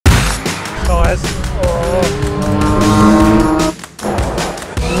guys.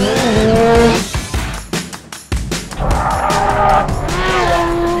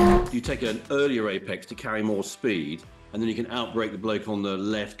 You take an earlier apex to carry more speed, and then you can outbrake the bloke on the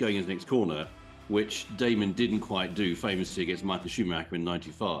left going into the next corner, which Damon didn't quite do famously against Michael Schumacher in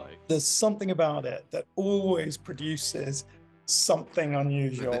 '95. There's something about it that always produces something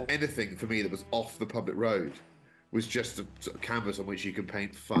unusual. Anything for me that was off the public road was just a sort of canvas on which you could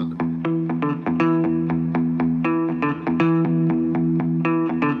paint fun.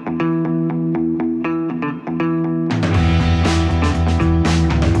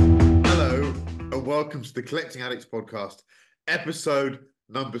 Hello, and welcome to the Collecting Addicts podcast, episode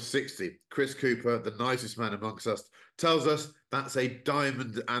number 60. Chris Cooper, the nicest man amongst us, tells us that's a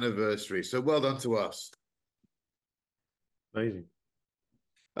diamond anniversary. So well done to us. Amazing.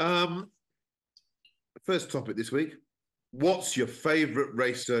 First topic this week. What's your favourite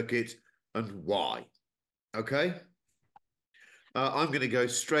race circuit and why? Okay. I'm going to go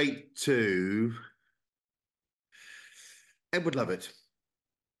straight to Edward Lovett.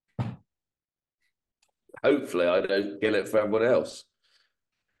 Hopefully I don't kill it for everyone else.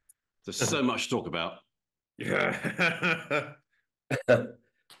 There's so much to talk about. Yeah.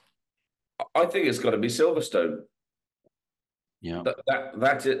 I think it's got to be Silverstone. Yeah.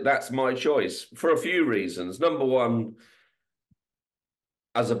 That's my choice for a few reasons. Number one,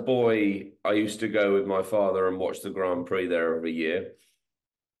 as a boy, I used to go with my father and watch the Grand Prix there every year.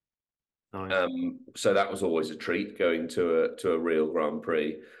 Nice. So that was always a treat, going to a real Grand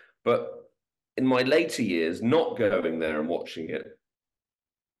Prix. But in my later years, not going there and watching it,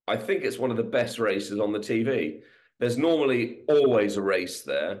 I think it's one of the best races on the TV. There's normally always a race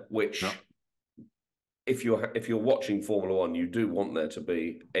there, which if you're watching Formula One, you do want there to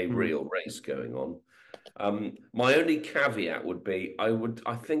be a real race going on. My only caveat would be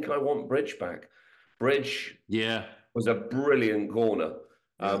I think I want Bridge back. Bridge was a brilliant corner.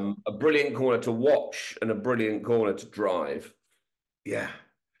 A brilliant corner to watch and a brilliant corner to drive. Yeah.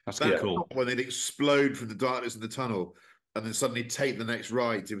 That's cool. When they'd explode from the darkness of the tunnel and then suddenly take the next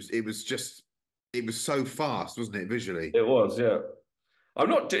right, it was so fast, wasn't it, visually? It was, yeah. I'm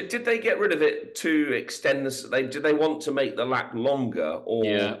not. Did they get rid of it to extend this? Did they want to make the lap longer? Or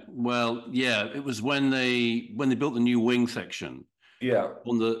it was when they built the new wing section. Yeah,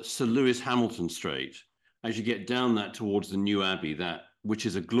 on the Sir Lewis Hamilton Straight. As you get down that towards the New Abbey, which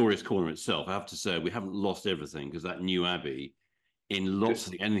is a glorious corner itself. I have to say we haven't lost everything because that New Abbey, in lots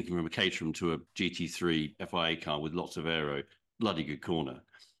of anything from a Caterham to a GT3 FIA car with lots of aero, bloody good corner.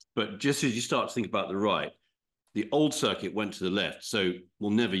 But just as you start to think about the right, the old circuit went to the left, so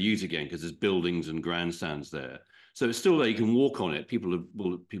we'll never use again because there's buildings and grandstands there. So it's still there. You can walk on it. People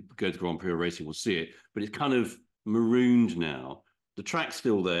go to Grand Prix racing will see it, but it's kind of marooned now. The track's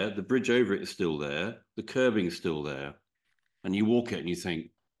still there. The bridge over it is still there. The curbing is still there. And you walk it and you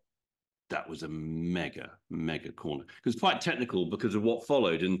think, that was a mega, mega corner. Because it's quite technical because of what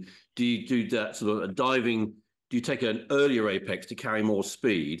followed. And do you do that sort of a diving, do you take an earlier apex to carry more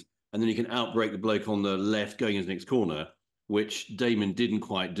speed? And then you can outbrake the bloke on the left going into the next corner, which Damon didn't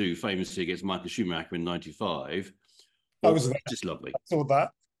quite do famously against Michael Schumacher in '95. I was just lovely. I saw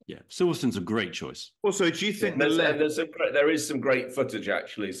that. Yeah, Silverstone's a great choice. Also, do you think there is some great footage,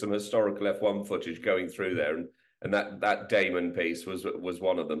 actually, some historical F1 footage going through there, and that Damon piece was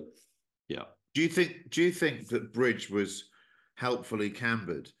one of them. Yeah. Do you think that Bridge was helpfully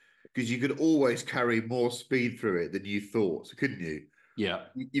cambered? Because you could always carry more speed through it than you thought, couldn't you? Yeah.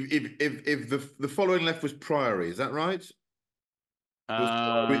 If the following left was Priory, is that right?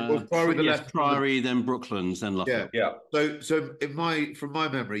 Was Priory the left? Priory, then Brooklands, then Luffield. Yeah. So from my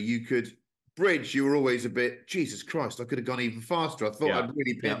memory, you could Bridge. You were always a bit, Jesus Christ, I could have gone even faster. I thought I'd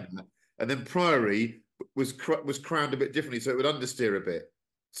really pinned that. And then Priory was crowned a bit differently, so it would understeer a bit.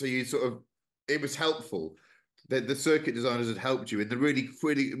 So you it was helpful. The circuit designers had helped you. In the really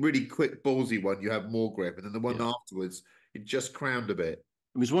quick ballsy one, you have more grip, and then the one afterwards, it just crowned a bit.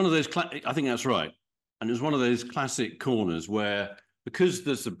 It was one of those. I think that's right, and it was one of those classic corners where, because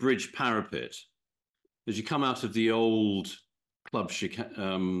there's a bridge parapet, as you come out of the old club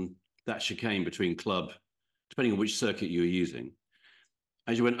chicane, that chicane between club, depending on which circuit you were using,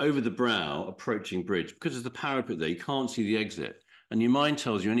 as you went over the brow approaching bridge, because there's the parapet there, you can't see the exit, and your mind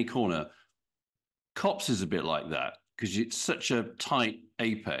tells you any corner. Cops is a bit like that because it's such a tight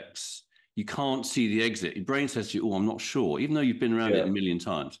apex. You can't see the exit. Your brain says to you, "Oh, I'm not sure," even though you've been around it a million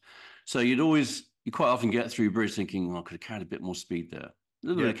times. So you quite often get through bridge thinking, I could have carried a bit more speed there. A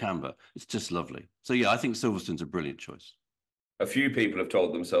little bit of camber. It's just lovely. So I think Silverstone's a brilliant choice. A few people have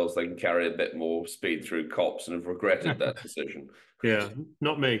told themselves they can carry a bit more speed through Cops and have regretted that decision. Yeah,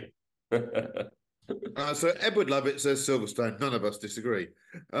 not me. So Edward Lovett says Silverstone. None of us disagree.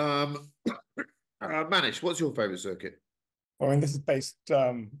 Manish, what's your favourite circuit? I mean, this is based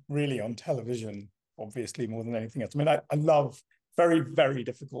really on television, obviously, more than anything else. I mean, I love, very, very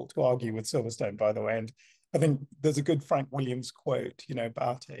difficult to argue with Silverstone, by the way. And I think there's a good Frank Williams quote,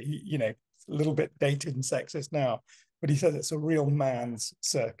 about it. It's a little bit dated and sexist now, but he says it's a real man's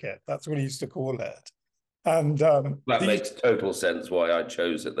circuit. That's what he used to call it. And that makes total sense why I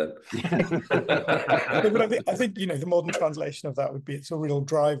chose it then. But I think the modern translation of that would be it's a real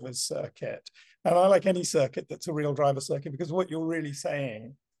driver's circuit. And I like any circuit that's a real driver circuit, because what you're really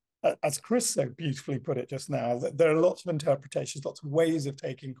saying, as Chris so beautifully put it just now, that there are lots of interpretations, lots of ways of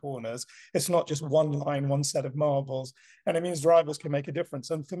taking corners. It's not just one line, one set of marbles, and it means drivers can make a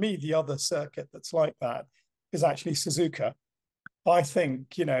difference. And for me, the other circuit that's like that is actually Suzuka. I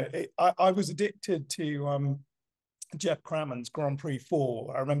think, I was addicted to Jeff Crammond's Grand Prix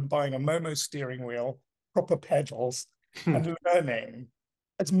 4. I remember buying a Momo steering wheel, proper pedals, and learning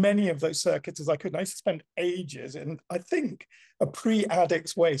as many of those circuits as I could. And I used to spend ages in, I think, a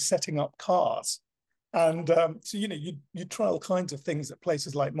pre-Addicts way setting up cars. And so, you try all kinds of things at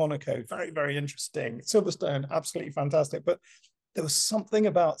places like Monaco, very, very interesting. Silverstone, absolutely fantastic. But there was something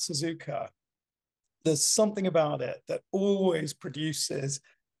about Suzuka. There's something about it that always produces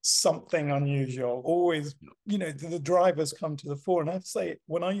something unusual. Always, the drivers come to the fore. And I have to say,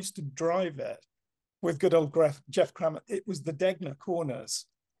 when I used to drive it with good old Jeff Crammond, it was the Degner corners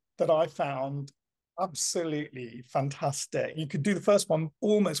that I found absolutely fantastic. You could do the first one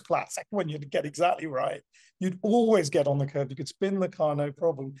almost flat. Second one, you'd get exactly right. You'd always get on the curve. You could spin the car, no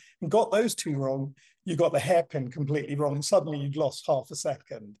problem. And got those two wrong, you got the hairpin completely wrong. And suddenly you'd lost half a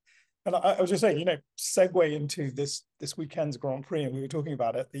second. And I was just saying, segue into this weekend's Grand Prix, and we were talking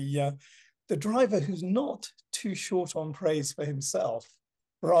about it, the driver who's not too short on praise for himself,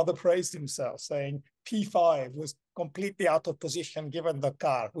 rather praised himself, saying P5 was completely out of position given the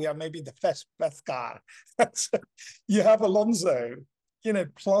car. We are maybe the best car. So you have Alonso,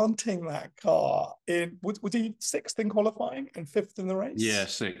 planting that car in, was he sixth in qualifying and fifth in the race? Yeah,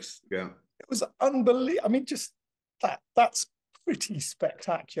 sixth. Yeah. It was unbelievable. I mean, just that's pretty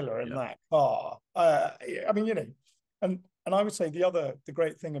spectacular in that car. And I would say the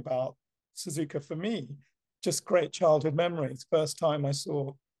great thing about Suzuka for me, just great childhood memories. First time I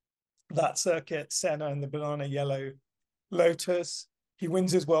saw that circuit, Senna and the banana yellow Lotus. He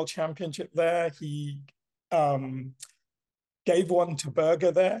wins his world championship there. He gave one to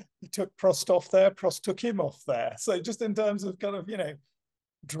Berger there. He took Prost off there. Prost took him off there. So just in terms of kind of,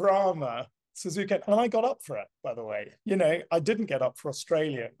 drama, Suzuka, and I got up for it, by the way. I didn't get up for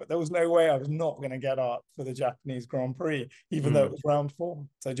Australia, but there was no way I was not going to get up for the Japanese Grand Prix, even though it was round 4.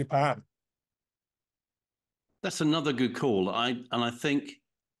 So Japan. That's another good call. I think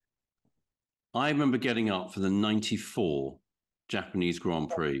I remember getting up for the 94 Japanese Grand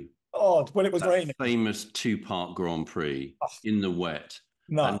Prix. Oh, when it was raining. Famous 2-part Grand Prix in the wet.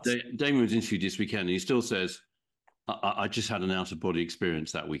 Nuts. And Damon was interviewed this weekend, and he still says, I just had an out-of-body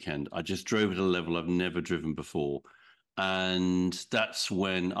experience that weekend. I just drove at a level I've never driven before. And that's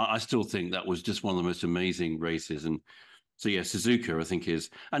when I still think that was just one of the most amazing races. And so, yeah, Suzuka, I think, is.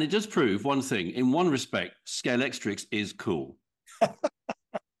 And it does prove one thing. In one respect, Scale Extrix is cool.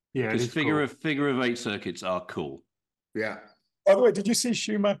 Yeah, because figure of 8 circuits are cool. Yeah. By the way, did you see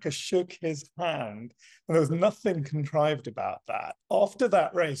Schumacher shook his hand? And there was nothing contrived about that. After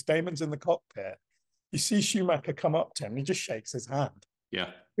that race, Damon's in the cockpit. You see Schumacher come up to him, he just shakes his hand.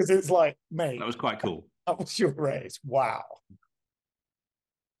 Yeah. Because it's like, mate. That was quite cool. That was your race. Wow.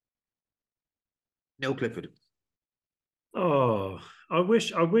 Neil Clifford. Oh, I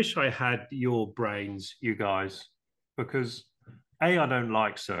wish I had your brains, you guys, because I don't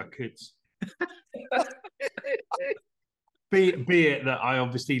like circuits. Be it that I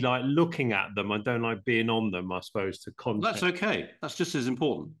obviously like looking at them, I don't like being on them, I suppose, to context. That's okay. That's just as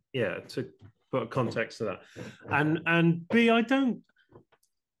important. Yeah, to put a context to that. And B,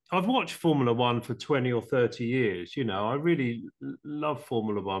 I've watched Formula One for 20 or 30 years. I really love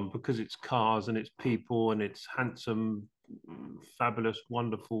Formula One because it's cars and it's people and it's handsome, fabulous,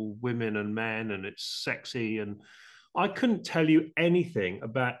 wonderful women and men, and it's sexy. And I couldn't tell you anything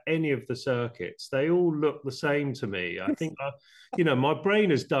about any of the circuits. They all look the same to me. I think, my brain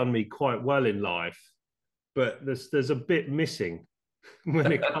has done me quite well in life, but there's a bit missing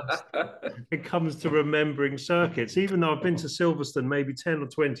when it comes to remembering circuits. Even though I've been to Silverstone maybe 10 or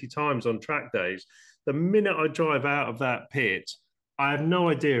 20 times on track days, the minute I drive out of that pit, I have no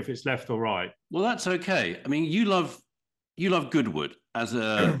idea if it's left or right. Well, that's okay. I mean, you love Goodwood as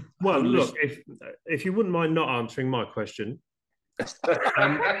a well. Look, if you wouldn't mind not answering my question,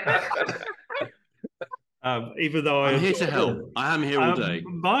 Even though I'm here to help. I am here all day.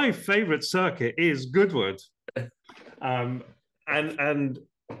 My favourite circuit is Goodwood, and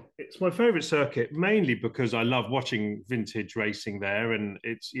it's my favourite circuit mainly because I love watching vintage racing there, and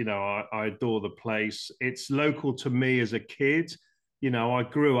it's, you know, I adore the place. It's local to me as a kid. You know, I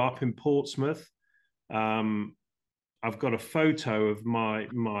grew up in Portsmouth. I've got a photo of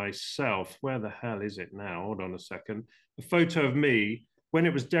myself. Where the hell is it now? Hold on a second. A photo of me when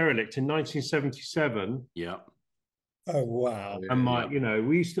it was derelict in 1977. Yeah. Oh wow! And you know,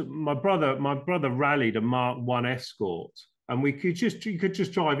 my brother rallied a Mark I Escort, and you could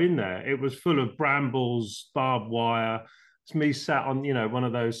just drive in there. It was full of brambles, barbed wire. It's me sat on, you know, one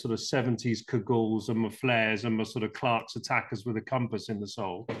of those sort of 70s Kagols and my flares and my sort of Clark's Attackers with a compass in the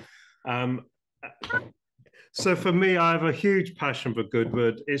sole. So for me, I have a huge passion for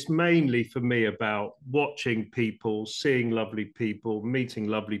Goodwood. It's mainly for me about watching people, seeing lovely people, meeting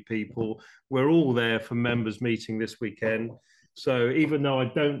lovely people. We're all there for members meeting this weekend. So even though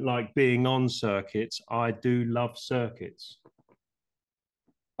I don't like being on circuits, I do love circuits.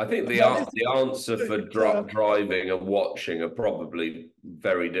 I think the answer for driving and watching are probably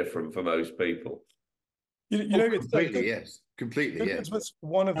very different for most people. You know, it's completely, yes. Completely, yes. It's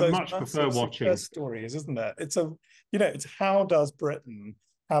one of those much prefer watching success stories, isn't it? It's it's how does Britain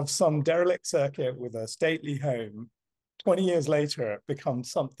have some derelict circuit with a stately home 20 years later it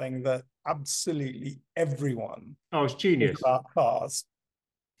becomes something that absolutely everyone it's genius about cars.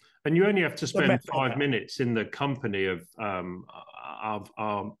 And you only have to spend 5 minutes in the company of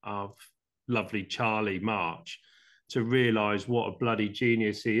lovely Charlie March to realise what a bloody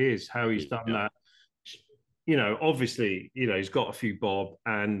genius he is, how he's done that. You know, obviously, you know, he's got a few bob,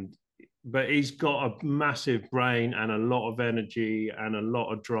 but he's got a massive brain and a lot of energy and a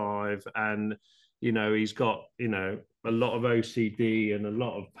lot of drive, and you know, he's got, you know, a lot of OCD and a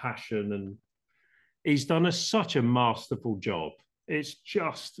lot of passion, and he's done such a masterful job. It's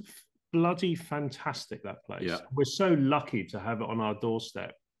just bloody fantastic, that place. Yeah. We're so lucky to have it on our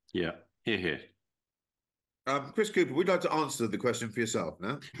doorstep. Yeah, here. Chris Cooper, would you like to answer the question for yourself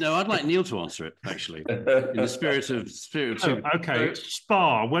now? No, I'd like Neil to answer it, actually, in the spirit of. Okay,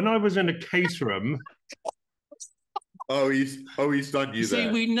 Spa. When I was in a caterum. He's done you there. See,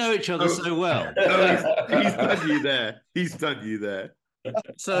 we know each other so well. He's done you there. He's done you there.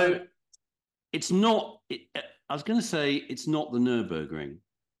 So it's not. I was going to say it's not the Nürburgring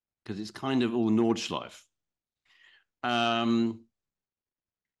because it's kind of all Nordschleife.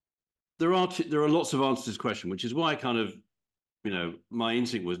 There are lots of answers to this question, which is why I kind of, you know, my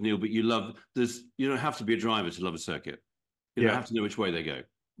instinct was, Neil, but you don't have to be a driver to love a circuit. You don't have to know which way they go.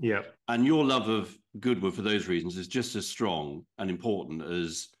 Yeah. And your love of Goodwood for those reasons is just as strong and important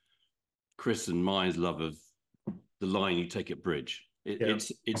as Chris and my love of the line you take at Bridge.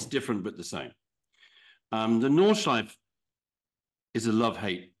 It's different, but the same. The Nordschleife is a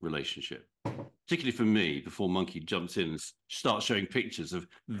love-hate relationship, particularly for me, before Monkey jumps in and starts showing pictures of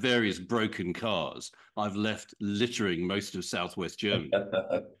various broken cars I've left littering most of southwest Germany.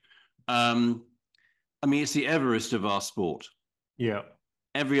 I mean, it's the Everest of our sport. Yeah.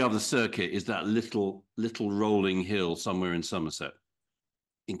 Every other circuit is that little rolling hill somewhere in Somerset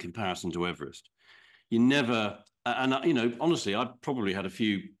in comparison to Everest. You never, and you know, honestly, I probably had a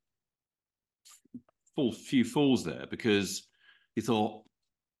few falls there because you thought,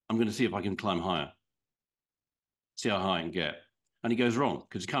 I'm going to see if I can climb higher, see how high I can get. And it goes wrong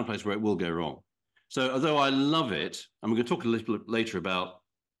because it's the kind of place where it will go wrong. So although I love it, and we're going to talk a little bit later about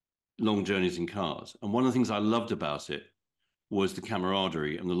long journeys in cars. And one of the things I loved about it was the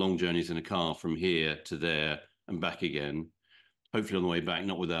camaraderie and the long journeys in a car from here to there and back again. Hopefully on the way back,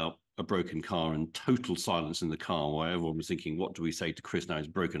 not without a broken car and total silence in the car while everyone was thinking, what do we say to Chris now he's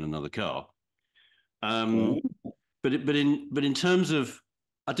broken another car? But in terms of,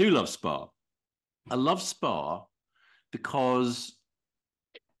 I do love Spa. I love Spa because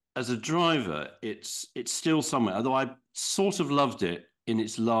as a driver, it's still somewhere, although I sort of loved it in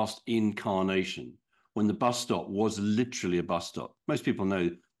its last incarnation when the bus stop was literally a bus stop. Most people know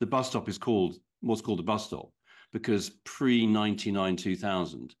the bus stop was called a bus stop because pre-99,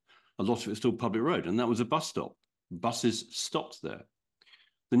 2000, a lot of it was still public road, and that was a bus stop. Buses stopped there.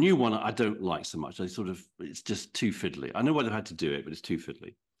 The new one I don't like so much. It's just too fiddly. I know why they've had to do it, but it's too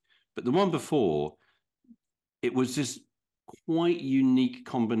fiddly. But the one before, it was this quite unique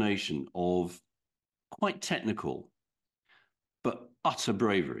combination of quite technical, but utter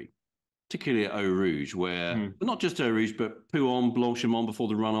bravery, particularly at Eau Rouge, where not just Eau Rouge, but Pouhon, Blanchimont before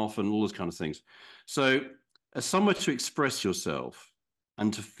the runoff and all those kind of things. So as somewhere to express yourself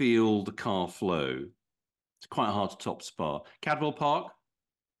and to feel the car flow It's quite hard to top Spa. Cadwell Park,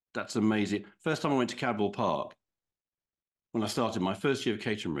 that's amazing. First time I went to Cadwell Park, when I started my first year of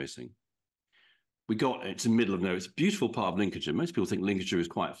catering racing, it's in the middle of nowhere. It's a beautiful part of Lincolnshire. Most people think Lincolnshire is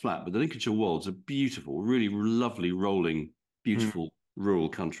quite flat, but the Lincolnshire Wolds are beautiful, really lovely, rolling, beautiful rural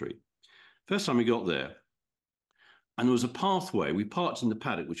country. First time we got there, and there was a pathway. We parked in the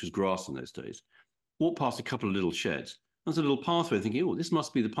paddock, which was grass in those days, walked past a couple of little sheds. There's a little pathway, thinking, oh, this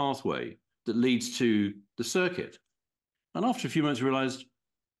must be the pathway that leads to the circuit. And after a few months, we realized,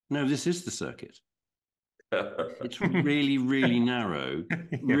 no, this is the circuit. It's really, really narrow,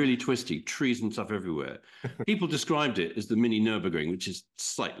 really twisty, trees and stuff everywhere. People described it as the mini Nürburgring, which is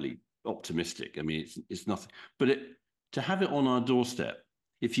slightly optimistic. I mean, it's nothing. But to have it on our doorstep,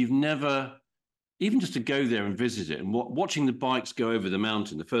 if you've never, even just to go there and visit it, and watching the bikes go over the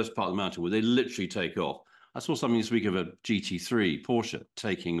mountain, the first part of the mountain, where they literally take off. I saw something this week of a GT3 Porsche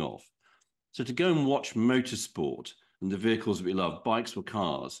taking off. So to go and watch motorsport and the vehicles that we love, bikes or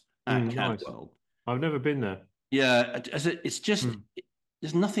cars, at Cadwell. Nice. I've never been there. Yeah, it's just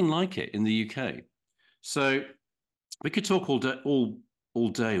there's nothing like it in the UK. So we could talk all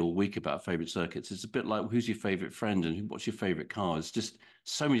day, all week about favourite circuits. It's a bit like who's your favourite friend and what's your favourite car. It's just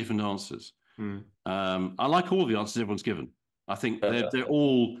so many different answers. I like all the answers everyone's given. I think they're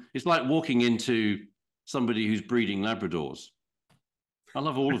all. It's like walking into somebody who's breeding Labradors. I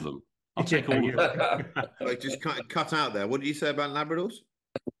love all of them. I'll take all of them. Like, just cut out there. What did you say about Labradors?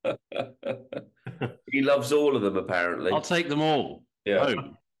 He loves all of them, apparently. I'll take them all. Yeah.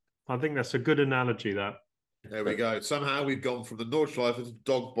 Home. I think that's a good analogy, that. There we go. Somehow we've gone from the Nordschleife to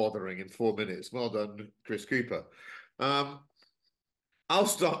dog bothering in 4 minutes. Well done, Chris Cooper. I'll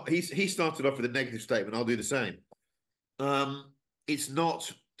start. He started off with a negative statement. I'll do the same. It's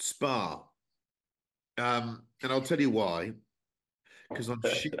not Spa. And I'll tell you why. Because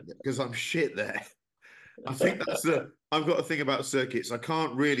I'm shit there. I think that's I've got a thing about circuits. I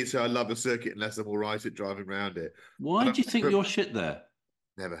can't really say I love a circuit unless I'm all right at driving around it. Why do you think you're shit there?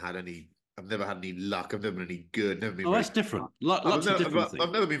 I've never had any luck. I've never been any good. Never been. That's different. Luck's a different thing.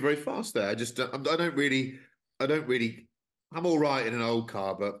 I've never been very fast there. I don't really. I'm all right in an old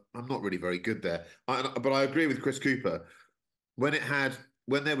car, but I'm not really very good there. But I agree with Chris Cooper. When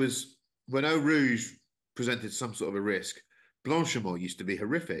Eau Rouge presented some sort of a risk, Blanchimont used to be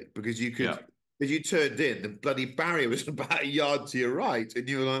horrific because you could, as you turned in, the bloody barrier was about a yard to your right, and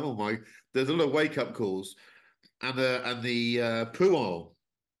you were like, "Oh my!" There's a lot of wake-up calls, and the Pouin.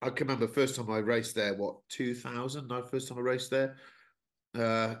 I can remember the first time I raced there. What 2000? No, first time I raced there.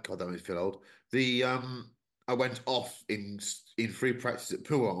 God, that makes me feel old. I went off in free practice at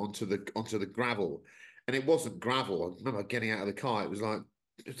Pouin onto the gravel, and it wasn't gravel. I remember getting out of the car. It was like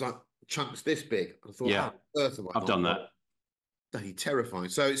chunks this big. I thought, yeah, I've done that. Bloody terrifying.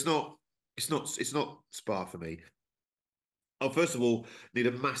 So it's not Spa for me. I'll first of all need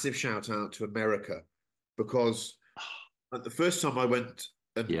a massive shout out to America, because the first time I went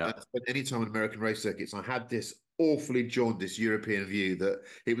and spent any time on American race circuits, I had this awfully jaundiced European view that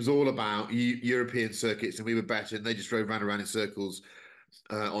it was all about European circuits and we were better, and they just drove around in circles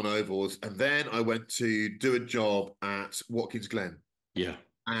on ovals. And then I went to do a job at Watkins Glen. Yeah.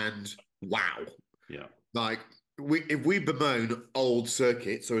 And wow. Yeah. Like, if we bemoan old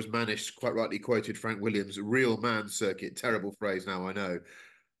circuits, or as Manish quite rightly quoted Frank Williams, real man circuit, terrible phrase now, I know,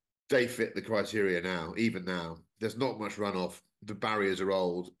 they fit the criteria now, even now. There's not much runoff, the barriers are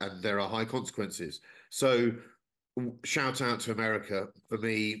old, and there are high consequences. So shout out to America. For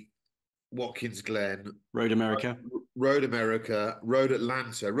me, Watkins Glen. Road America. Road Atlanta. Road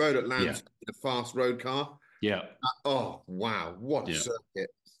Atlanta in a fast road car. Yeah. Oh, wow. What a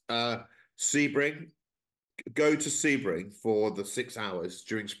circuit. Sebring. Go to Sebring for the 6 hours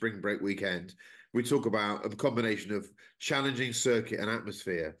during spring break weekend. We talk about a combination of challenging circuit and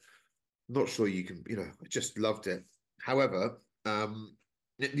atmosphere. Not sure you can, I just loved it. However, the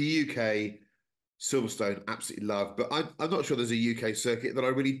UK, Silverstone, absolutely love, but I'm not sure there's a UK circuit that I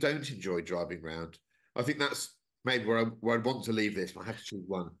really don't enjoy driving around. I think that's maybe where I'd want to leave this, but I have to choose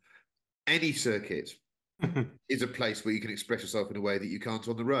one. Any circuit is a place where you can express yourself in a way that you can't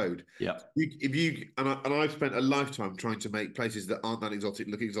on the road. Yeah. I've spent a lifetime trying to make places that aren't that exotic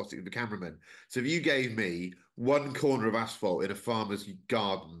look exotic to the cameramen. So if you gave me one corner of asphalt in a farmer's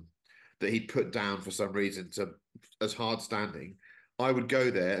garden that he'd put down for some reason as hard standing, I would go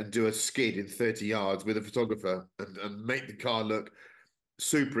there and do a skid in 30 yards with a photographer and make the car look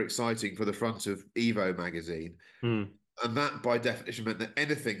super exciting for the front of Evo magazine. And that, by definition, meant that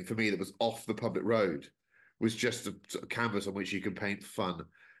anything for me that was off the public road was just a sort of canvas on which you could paint fun.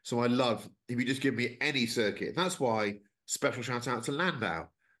 So I love, if you just give me any circuit. That's why special shout out to Landau.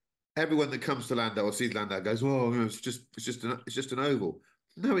 everyone that comes to Landau or sees Landau goes, "Oh, it's just an oval."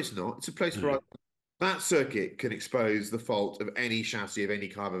 No, it's not. It's a place for that circuit can expose the fault of any chassis of any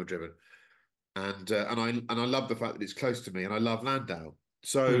car I've ever driven, and I love the fact that it's close to me, and I love Landau.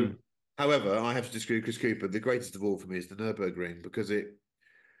 So, however, I have to disagree with Chris Cooper. The greatest of all for me is the Nürburgring because it's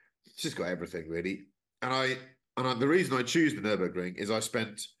just got everything really, and the reason I choose the Nürburgring is I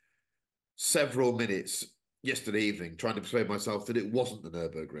spent several minutes yesterday evening trying to persuade myself that it wasn't the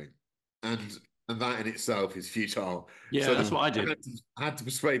Nürburgring, and that in itself is futile. Yeah, so that's what I did. I had to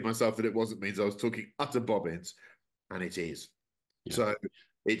persuade myself that it wasn't, means I was talking utter bobbins, and it is. Yeah. So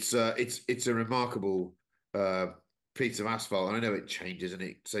it's a remarkable piece of asphalt, and I know it changes,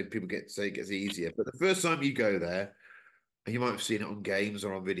 and so people say it gets easier. But the first time you go there, and you might have seen it on games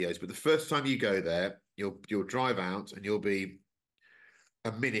or on videos, but the first time you go there, you'll drive out, and you'll be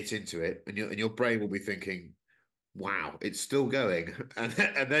a minute into it, and your brain will be thinking, "Wow, it's still going," and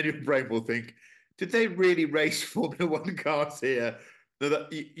then your brain will think, "Did they really race Formula One cars here?" No,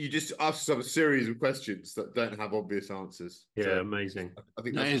 that you just ask yourself a series of questions that don't have obvious answers. Yeah, so, amazing. I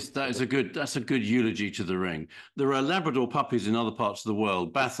think that's a good eulogy to the ring. There are Labrador puppies in other parts of the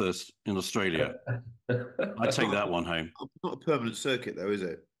world. Bathurst in Australia. I'd take that one home. Not a permanent circuit though, is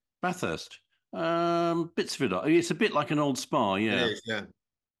it? Bathurst. Bits of it. It's a bit like an old spa. Yeah. It is, yeah.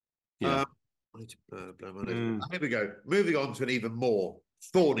 Yeah. I need to blow my nose. Here we go. Moving on to an even more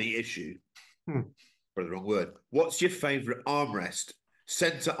thorny issue. Probably the wrong word. What's your favourite armrest?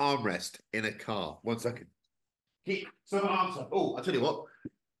 Centre armrest in a car. 1 second. So answer. Oh, I'll tell you what.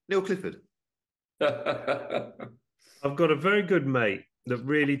 Neil Clifford. I've got a very good mate that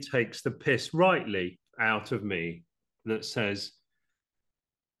really takes the piss rightly out of me, that says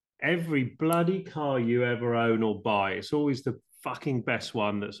every bloody car you ever own or buy, it's always the fucking best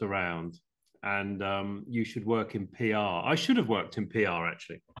one that's around, and you should work in PR. I should have worked in PR,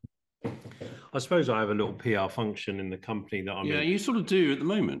 actually. I suppose I have a little PR function in the company that I'm in. Yeah, you sort of do at the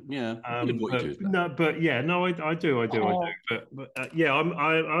moment. Yeah, I do. But yeah,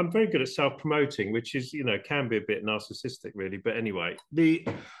 I'm very good at self-promoting, which is, can be a bit narcissistic, really. But anyway,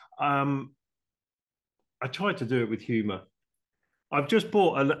 I tried to do it with humour. I've just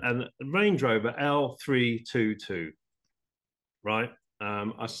bought a Range Rover L322, right?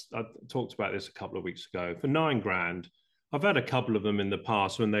 I talked about this a couple of weeks ago for $9,000. I've had a couple of them in the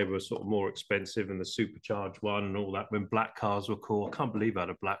past when they were sort of more expensive, and the supercharged one and all that, when black cars were cool. I can't believe I had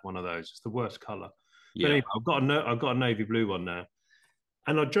a black one of those. It's the worst colour. Yeah. But anyway, I've got a navy blue one now,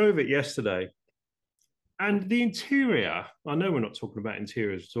 and I drove it yesterday. And the interior, I know we're not talking about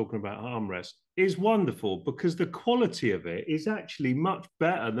interiors, we're talking about armrest, is wonderful because the quality of it is actually much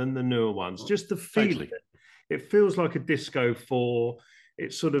better than the newer ones. Just the feeling. It feels like a Disco 4.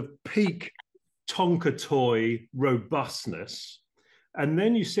 It's sort of peak Tonka toy robustness. And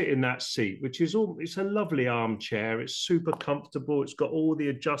then you sit in that seat, which is it's a lovely armchair. It's super comfortable. It's got all the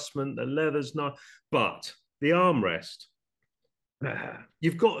adjustment. The leather's nice. But the armrest,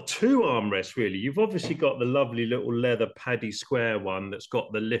 you've got two armrests, really. You've obviously got the lovely little leather paddy square one that's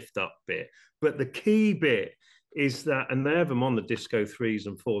got the lift up bit. But the key bit is that, and they have them on the Disco 3s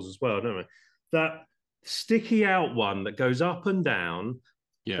and 4s as well, don't they? That sticky out one that goes up and down.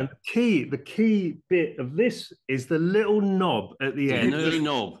 Yeah. And the key bit of this is the little knob at the end.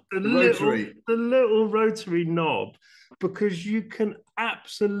 The little rotary knob, because you can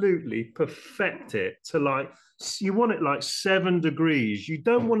absolutely perfect it to you want it like 7 degrees. You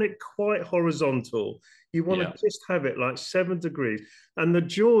don't want it quite horizontal. You want to just have it like 7 degrees. And the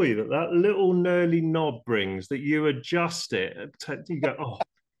joy that little knurly knob brings, that you adjust it, you go, oh.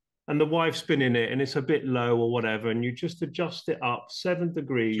 And the wife's spinning it, and it's a bit low or whatever, and you just adjust it up 7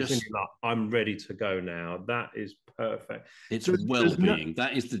 degrees, and you're like, I'm ready to go now. That is perfect. It's well-being.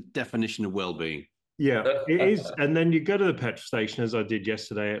 That is the definition of well-being. Yeah, it is. And then you go to the petrol station, as I did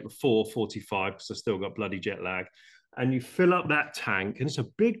yesterday at 4:45, because I still got bloody jet lag, and you fill up that tank, and it's a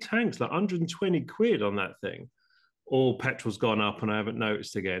big tank. It's like 120 quid on that thing. All petrol's gone up, and I haven't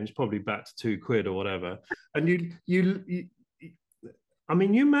noticed again. It's probably back to 2 quid or whatever. And you I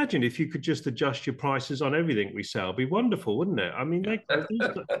mean, you imagine if you could just adjust your prices on everything we sell. It'd be wonderful, wouldn't it? I mean,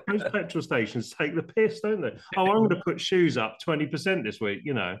 those petrol stations take the piss, don't they? Oh, I'm going to put shoes up 20% this week.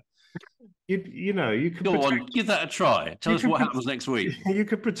 You could go on, give that a try. Tell us what happens next week. You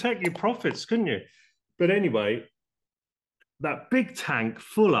could protect your profits, couldn't you? But anyway, that big tank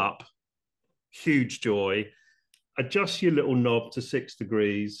full up, huge joy. Adjust your little knob to 6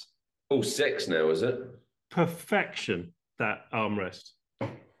 degrees. Oh, 6 now, is it? Perfection, that armrest.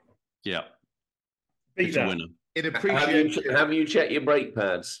 Yeah. Beat that. Winner. In appreciation. Have you checked your brake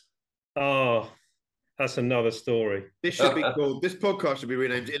pads? Oh, That's another story. This should be called. This podcast should be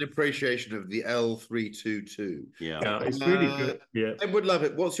renamed in appreciation of the L322. Yeah. It's really good. Yeah. I would love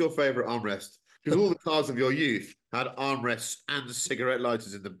it. What's your favourite armrest? Because all the cars of your youth had armrests and cigarette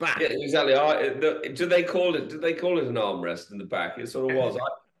lighters in the back. Yeah, exactly. Do they call it? Did they call it an armrest in the back? It sort of was.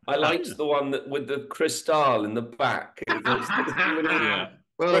 I liked the one with the crystal in the back. Yeah.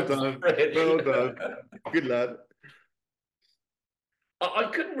 Well done. Well done. Good lad. I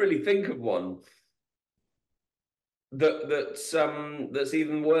couldn't really think of one that's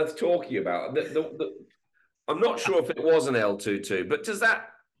even worth talking about. I'm not sure if it was an L22, but does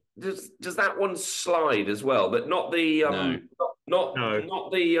that one slide as well? But not the No.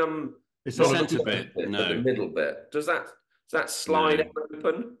 not the It's The not centre bit. but No. the middle bit. Does that slide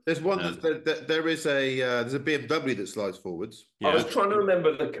open? There's one there's a BMW that slides forwards. Yeah. I was trying to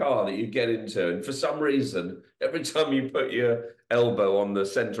remember the car that you get into, and for some reason, every time you put your elbow on the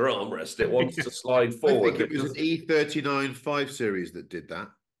centre armrest, it wants to slide forward. I think it was an E39 5 Series that did that.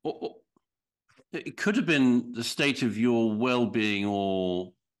 It could have been the state of your well-being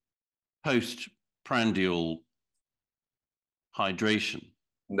or postprandial hydration.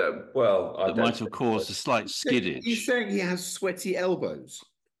 No, well, That might have caused a slight skiddage. He's saying he has sweaty elbows.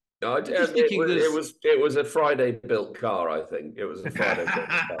 No, it was a Friday built car. I think it was a Friday built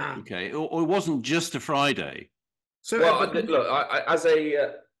car. Okay, or it wasn't just a Friday. So, Well,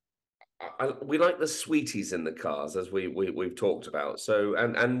 we like the sweeties in the cars, as we've talked about. So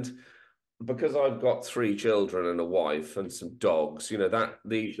and because I've got 3 children and a wife and some dogs, that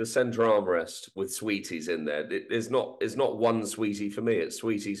the centre armrest with sweeties in there is not one sweetie for me. It's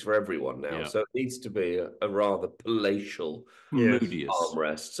sweeties for everyone now. Yeah. So it needs to be a rather palatial Moodious.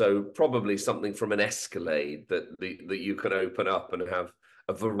 armrest. So probably something from an Escalade that you can open up and have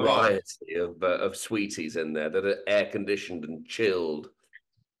a variety of sweeties in there that are air conditioned and chilled.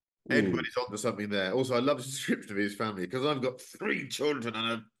 Everybody's onto something there. Also, I love the description of his family because I've got 3 children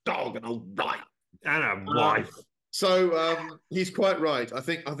and a dog and a wife. And a wife. So he's quite right. I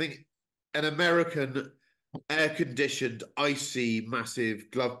think an American air-conditioned, icy, massive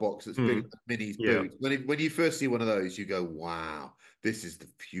glove box that's bigger than Minnie's boot. When you first see one of those, you go, "Wow, this is the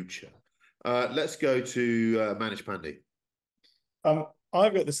future." Let's go to Manish Pandey.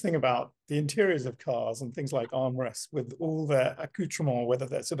 I've got this thing about the interiors of cars and things like armrests with all their accoutrements, whether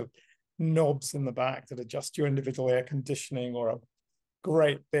they're sort of knobs in the back that adjust your individual air conditioning, or a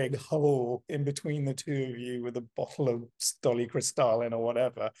great big hole in between the two of you with a bottle of Stoli Cristal in or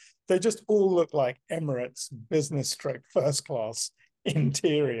whatever. They just all look like Emirates business stroke first class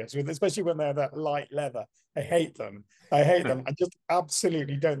interiors, especially when they're that light leather. I hate them. I just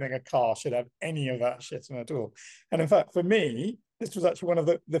absolutely don't think a car should have any of that shit in it at all. And in fact, for me, this was actually one of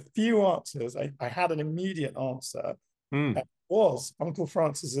the few answers. I had an immediate answer. It was Uncle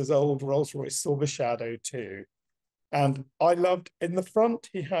Francis's old Rolls-Royce Silver Shadow 2. And I loved, in the front,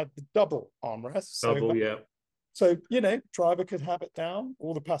 he had the double armrest. So, driver could have it down,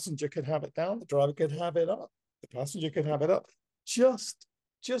 or the passenger could have it down. The driver could have it up. The passenger could have it up. Just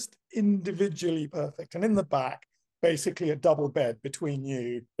individually perfect. And in the back, basically a double bed between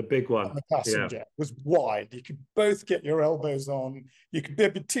you, the big one, and the passenger. It was wide. You could both get your elbows on.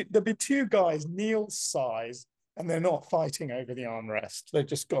 There'd be 2 guys Neil's size, and they're not fighting over the armrest.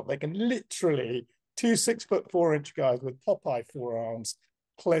 They can literally 2 6'4" guys with Popeye forearms,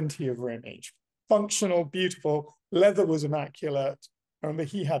 plenty of room each. Functional, beautiful. Leather was immaculate. Remember,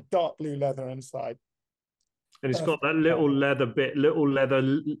 he had dark blue leather inside. And it's got that little leather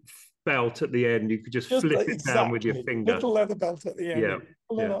belt at the end. You could just flip it down with your finger. Little leather belt at the end.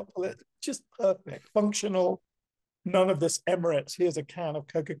 Pull it. Just perfect. Functional. None of this Emirates. Here's a can of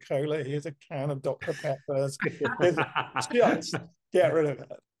Coca-Cola. Here's a can of Dr. Pepper's. Just get rid of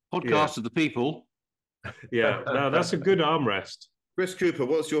it. Podcast of the people. Yeah, no, that's a good armrest. Chris Cooper,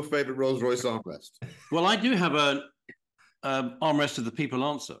 what's your favourite Rolls-Royce armrest? Well, I do have an armrest of the people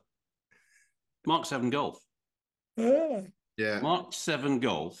answer. Mark 7 Golf. Yeah. Mark 7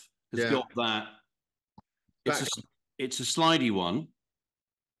 Golf has got that. It's a slidey one,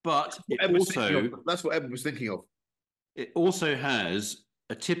 but that's what Evan was thinking of. It also has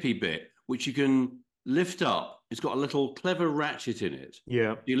a tippy bit which you can lift up. It's got a little clever ratchet in it.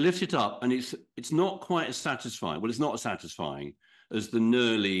 Yeah. You lift it up, and it's not quite as satisfying. Well, it's not as satisfying as the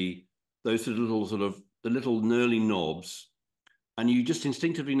knurly, those the little knurly knobs, and you just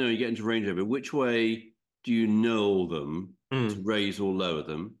instinctively know you get into range over which way do you knurl them to raise or lower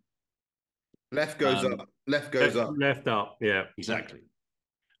them. Left goes up. Left goes up. Left up. Yeah. Exactly.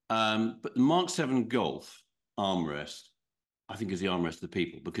 But the Mark 7 Golf armrest, I think, is the armrest of the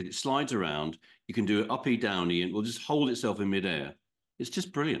people, because it slides around. You can do it uppy, downy, and it will just hold itself in midair. It's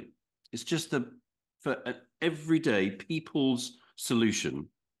just brilliant. It's just for an everyday people's solution,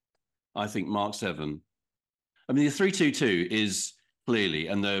 I think Mark 7. I mean, the 322 is clearly,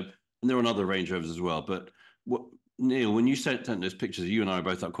 and there are on other Range Rovers as well. But Neil, when you sent those pictures, you and I were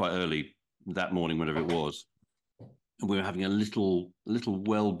both up quite early that morning, whatever it was, and we were having a little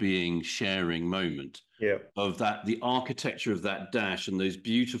well-being sharing moment of that, the architecture of that dash and those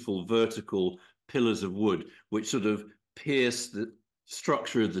beautiful vertical pillars of wood, which sort of pierce the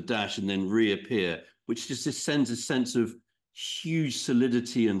structure of the dash and then reappear, which just sends a sense of huge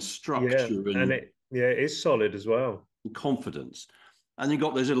solidity and structure, and it is solid as well, and confidence. And you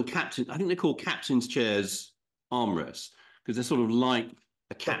got those little captain, I think they're called captain's chairs armrests, because they're sort of like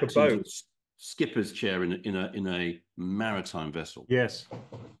a captain's or skipper's chair in a maritime vessel. Yes.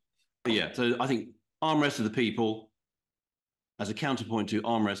 But yeah, so I think armrest of the people as a counterpoint to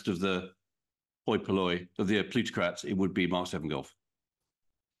armrest of the hoi polloi, of the plutocrats, it would be Mark 7 Golf.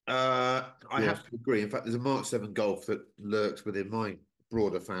 I have to agree. In fact, there's a Mark 7 Golf that lurks within my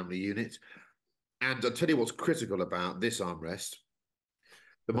broader family unit. And I'll tell you what's critical about this armrest.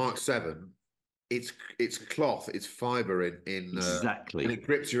 The Mark 7, it's cloth, it's fibre in exactly, and it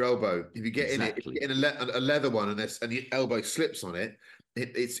grips your elbow. If you get in a leather one and the elbow slips on it,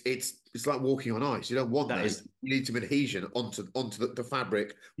 it's like walking on ice. You don't want that. You need some adhesion onto the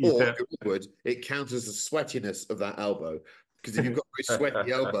fabric, or if you're Edward, it counters the sweatiness of that elbow. Because if you've got very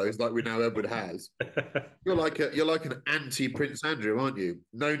sweaty elbows, like we know Edward has, you're like an anti-Prince Andrew, aren't you?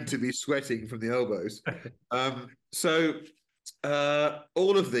 Known to be sweating from the elbows. So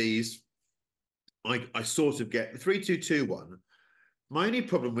all of these, I sort of get the 322 one. My only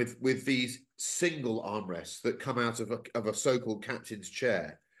problem with these single armrests that come out of a so-called captain's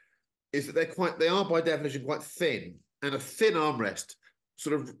chair is that they are by definition quite thin, and a thin armrest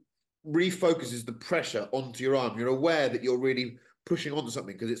sort of refocuses the pressure onto your arm. You're aware that you're really pushing onto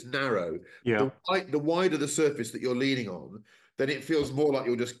something because it's narrow. Yeah. The wider the surface that you're leaning on, then it feels more like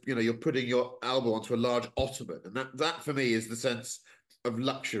you're putting your elbow onto a large ottoman, and that for me is the sense of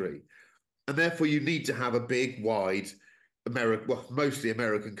luxury. And therefore, you need to have a big, wide mostly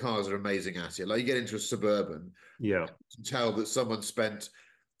American cars are amazing at it. Like you get into a Suburban, you can tell that someone spent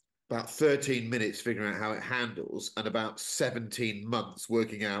about 13 minutes figuring out how it handles and about 17 months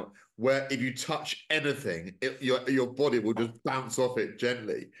working out where if you touch anything, your body will just bounce off it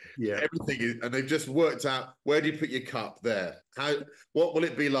gently. Everything is, and they've just worked out, where do you put your cup there? What will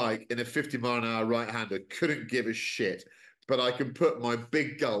it be like in a 50-mile-an-hour right-hander? Couldn't give a shit. But I can put my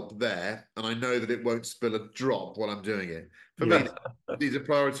big gulp there, and I know that it won't spill a drop while I'm doing it. For me, these are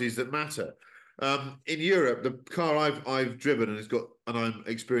priorities that matter. In Europe, the car I've driven and I'm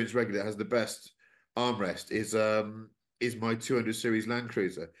experienced regularly, has the best armrest is my 200 series Land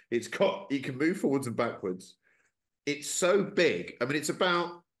Cruiser. It can move forwards and backwards. It's so big. I mean,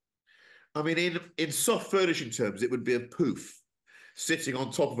 in soft furnishing terms, it would be a poof sitting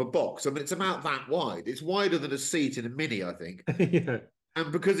on top of a box. I mean, it's about that wide. It's wider than a seat in a Mini, I think.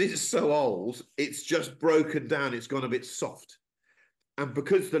 And because it's so old, it's just broken down. It's gone a bit soft. And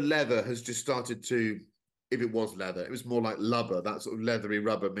because the leather has just started to, if it was leather, it was more like lubber, that sort of leathery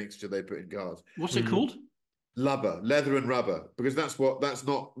rubber mixture they put in cars. What's it called? Lubber, leather and rubber, because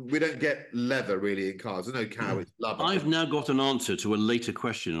we don't get leather really in cars. There's no cow, it's lubber. I've now got an answer to a later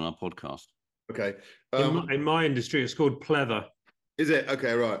question on our podcast. Okay. In my industry, it's called pleather. Is it?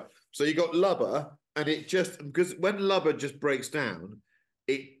 Okay, right. So you got lubber, and because when lubber just breaks down,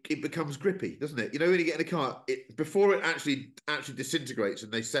 it becomes grippy, doesn't it? You know, when you get in a car, before it actually disintegrates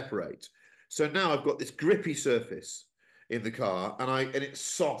and they separate. So now I've got this grippy surface in the car, and it's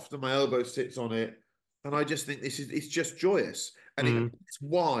soft, and my elbow sits on it, and I just think it's just joyous, and it's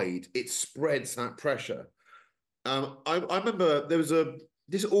wide, it spreads that pressure. I remember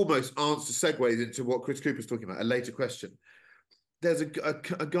this almost segues into what Chris Cooper's talking about, a later question. There's a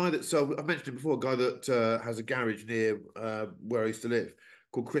guy that I mentioned him before, a guy that has a garage near where I used to live,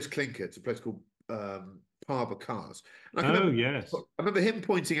 called Chris Clinker. It's a place called Parber Cars. And I remember him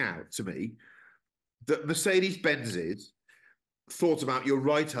pointing out to me that Mercedes-Benzes thought about your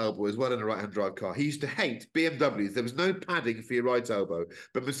right elbow as well in a right-hand drive car. He used to hate BMWs. There was no padding for your right elbow,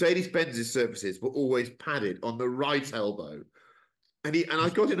 but Mercedes-Benz's surfaces were always padded on the right elbow. And I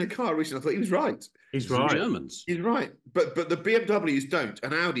got in a car recently. I thought he was right. He's right. Germans. He's right. But the BMWs don't,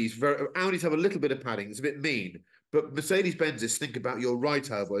 and Audis have a little bit of padding. It's a bit mean. But Mercedes-Benzes think about your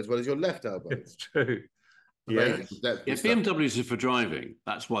right elbow as well as your left elbow. It's true. Yeah, BMWs are for driving.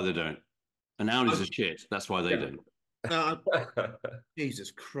 That's why they don't. And Audis are shit. That's why they don't.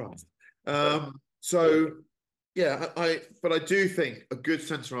 Jesus Christ. So yeah, but I do think a good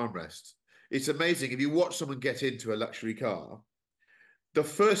centre armrest. It's amazing if you watch someone get into a luxury car. the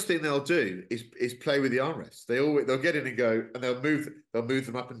first thing they'll do is play with the armrests. They'll get in and go, and they'll move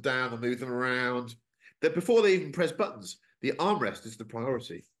them up and down, they'll move them around. That before they even press buttons, the armrest is the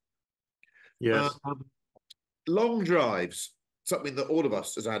priority. Yes. Long drives, something that all of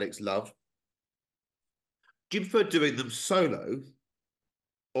us as addicts love. Do you prefer doing them solo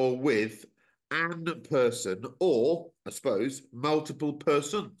or with an person, or I suppose multiple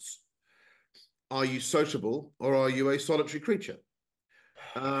persons? Are you sociable or are you a solitary creature?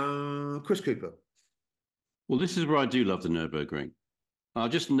 Chris Cooper. Well, this is where I do love the Nürburgring. I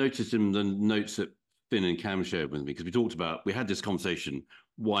just noticed in the notes that Finn and Cam shared with me, because we had this conversation,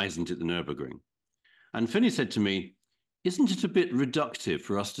 why isn't it the Nürburgring? And Finney said to me, isn't it a bit reductive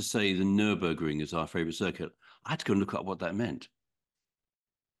for us to say the Nürburgring is our favourite circuit? I had to go and look up what that meant.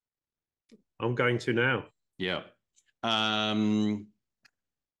 I'm going to now. Yeah. I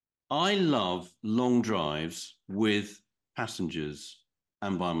love long drives with passengers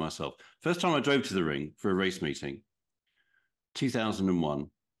and by myself. First time I drove to the ring for a race meeting, 2001,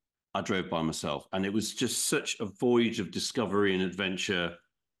 I drove by myself, and it was just such a voyage of discovery and adventure.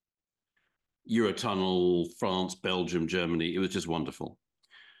 Eurotunnel, France, Belgium, Germany. It was just wonderful.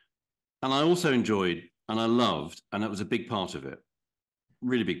 And I also enjoyed, and I loved, and that was a big part of it,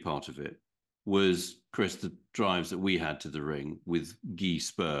 really big part of it, was, Chris, the drives that we had to the ring with Guy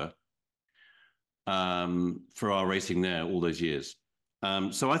Spur for our racing there all those years.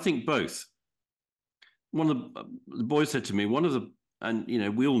 So I think both. One of the boys said to me, and you know,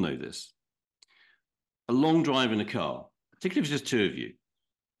 we all know this, a long drive in a car, particularly if it's just two of you,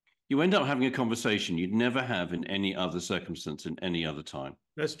 you end up having a conversation you'd never have in any other circumstance in any other time.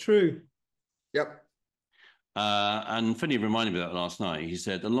 That's true. Yep. And Finney reminded me of that last night. He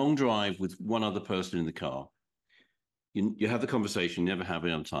said, a long drive with one other person in the car, you have the conversation you never have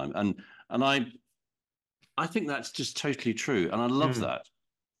any other time. And I think that's just totally true. And I love that.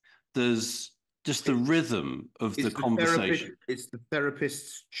 There's just the rhythm of the conversation. It's the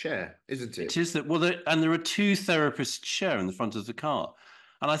therapist's chair, isn't it? It is that. Well, and there are two therapists' chair in the front of the car.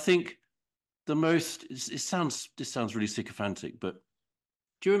 And I think this sounds really sycophantic, but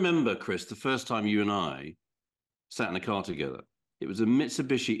do you remember, Chris, the first time you and I sat in a car together? It was a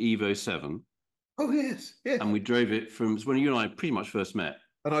Mitsubishi Evo 7. Oh, yes. And we drove it from when you and I pretty much first met.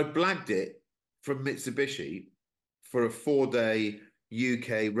 And I blagged it from Mitsubishi for a 4-day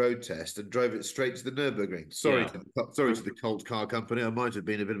UK road test and drove it straight to the Nürburgring. Sorry to the Colt Car Company. I might have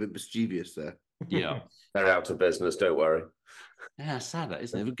been a bit mischievous there. Yeah. They're out of business, don't worry. Yeah, sad that,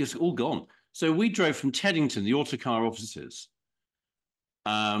 isn't it? It's all gone. So we drove from Teddington, the Autocar offices,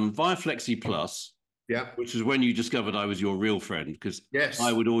 via Flexi Plus, which is when you discovered I was your real friend, because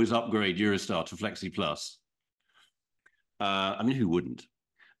I would always upgrade Eurostar to Flexi Plus. I mean, who wouldn't?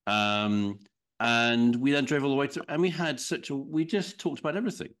 And we then drove all the way to, and we just talked about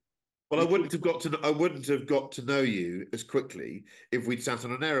everything. Well, I wouldn't have got to know you as quickly if we'd sat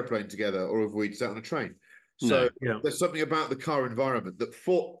on an aeroplane together or if we'd sat on a train. So there's something about the car environment that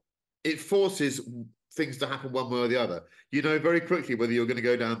it forces things to happen one way or the other. You know very quickly whether you're going to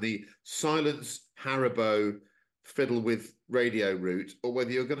go down the silence, Haribo, fiddle with radio route or whether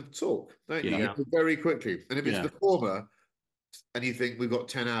you're going to talk, don't you? Very quickly. And if it's the former, and you think we've got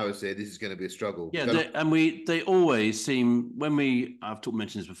 10 hours here, this is going to be a struggle. Yeah, they always seem, I've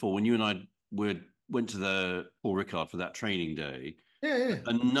mentioned this before, when you and I went to the Paul Ricard for that training day,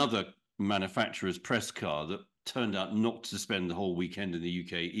 another manufacturer's press car that turned out not to spend the whole weekend in the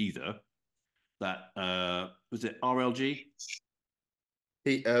UK either. That was it RLG?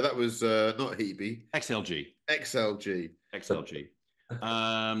 That was not Hebe. XLG.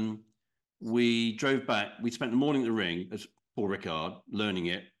 We drove back. We spent the morning at the ring at Paul Ricard, learning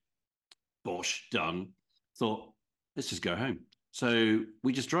it. Bosh, done. Thought, let's just go home. So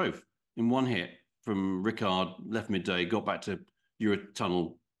we just drove in one hit from Ricard, left midday, got back to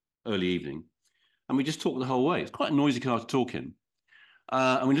Eurotunnel early evening. And we just talked the whole way. It's quite a noisy car to talk in.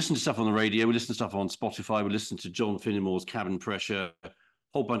 And we listened to stuff on the radio. We listened to stuff on Spotify. We listened to John Finnemore's Cabin Pressure, a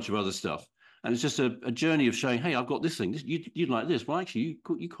whole bunch of other stuff. And it's just a journey of showing, hey, I've got this thing. You'd like this. Well, actually,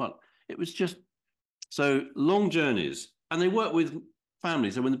 you can't. It was just so long journeys. And they work with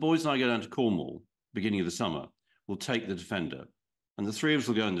families. So when the boys and I go down to Cornwall, beginning of the summer, we'll take the Defender. And the three of us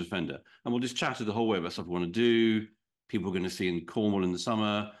will go in the Defender. And we'll just chatter the whole way about stuff we want to do, people we're going to see in Cornwall in the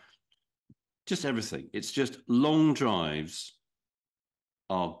summer, just everything. It's just long drives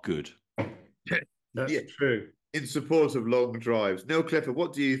are good. That's true. In support of long drives. Neil Clifford,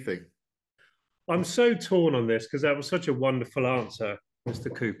 what do you think? I'm so torn on this because that was such a wonderful answer,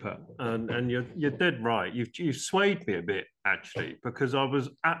 Mr. Cooper, and you're dead right. You've swayed me a bit actually, because I was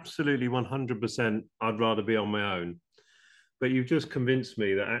absolutely 100%. I'd rather be on my own, but you've just convinced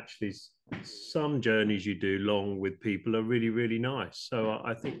me that actually some journeys you do long with people are really, really nice. So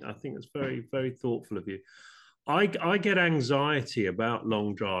I think it's very, very thoughtful of you. I get anxiety about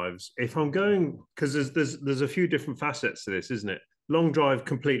long drives if I'm going, because there's a few different facets to this, isn't it? Long drive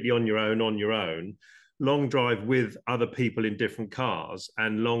completely on your own, long drive with other people in different cars,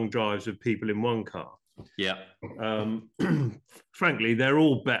 and long drives with people in one car. Yeah. Frankly, they're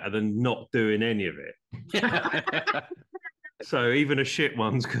all better than not doing any of it. So even a shit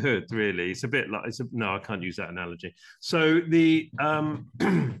one's good, really. It's a bit like no, I can't use that analogy. So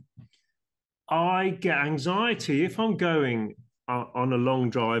I get anxiety if I'm going on a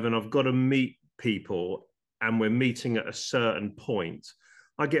long drive and I've got to meet people and we're meeting at a certain point.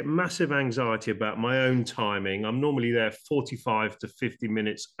 I get massive anxiety about my own timing. I'm normally there 45 to 50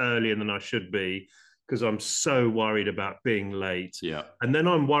 minutes earlier than I should be because I'm so worried about being late. Yeah. And then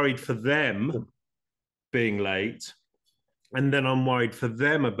I'm worried for them being late. And then I'm worried for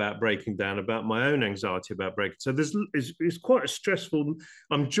them about breaking down, about my own anxiety about breaking. So it's quite a stressful.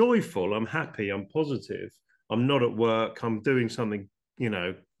 I'm joyful. I'm happy. I'm positive. I'm not at work. I'm doing something,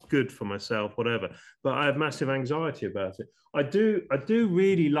 good for myself, whatever. But I have massive anxiety about it. I do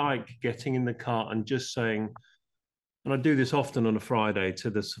really like getting in the car and just saying, and I do this often on a Friday to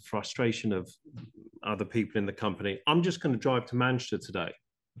the frustration of other people in the company, I'm just going to drive to Manchester today.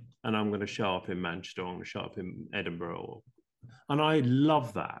 And I'm going to show up in Manchester. I'm going to show up in Edinburgh. And I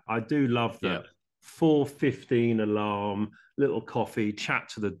love that. I do love that. 4:15 alarm, little coffee, chat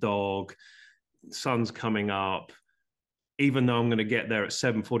to the dog, sun's coming up. Even though I'm going to get there at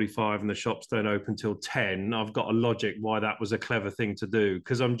 7:45 and the shops don't open till 10, I've got a logic why that was a clever thing to do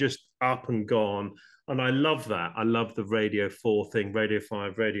because I'm just up and gone. And I love that. I love the Radio 4 thing, Radio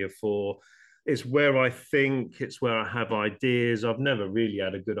 5, Radio 4. It's where I think, it's where I have ideas. I've never really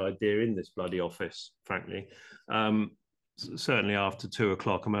had a good idea in this bloody office, frankly. Certainly after 2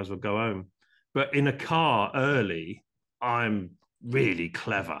 o'clock, I might as well go home. But in a car early, I'm really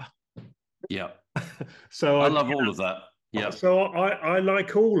clever. Yeah. So I love all of that. Yeah. So I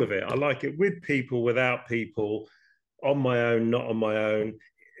like all of it. I like it with people, without people, on my own, not on my own.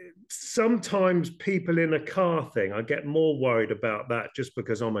 Sometimes people in a car thing, I get more worried about that just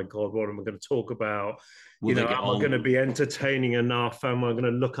because, oh my God, what am I going to talk about? Am I going to be entertaining enough? Am I going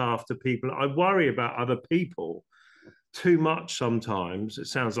to look after people? I worry about other people too much sometimes. It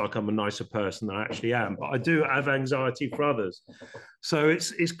sounds like I'm a nicer person than I actually am, but I do have anxiety for others. So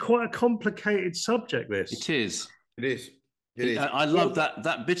it's quite a complicated subject, this. It is. It is. I love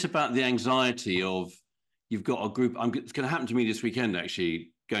that bit about the anxiety of you've got a group. It's going to happen to me this weekend,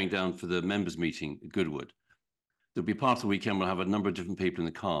 actually, going down for the members meeting at Goodwood. There'll be part of the weekend we'll have a number of different people in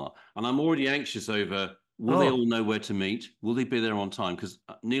the car. And I'm already anxious over, will they all know where to meet? Will they be there on time? Because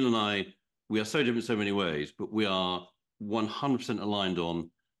Neil and I, we are so different in so many ways, but we are 100% aligned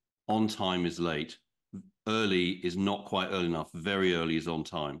on time is late. Early is not quite early enough. Very early is on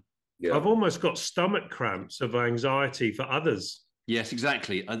time. Yeah. I've almost got stomach cramps of anxiety for others. Yes,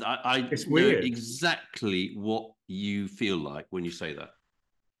 exactly. And I it's know weird. Exactly what you feel like when you say that.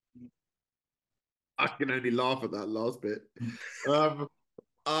 I can only laugh at that last bit.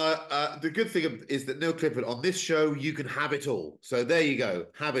 The good thing is that Neil Clifford, on this show, you can have it all. So there you go.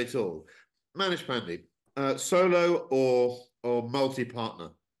 Have it all. Manish Pandey, solo or multi-partner?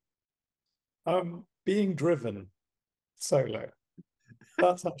 Being driven solo.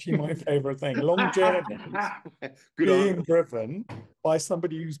 That's actually my favorite thing. Long journeys, being driven by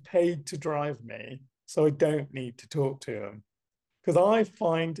somebody who's paid to drive me, so I don't need to talk to them. Because I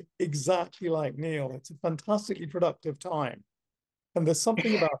find, exactly like Neil, it's a fantastically productive time. And there's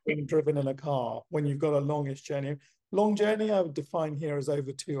something about being driven in a car when you've got a longish journey. Long journey, I would define here as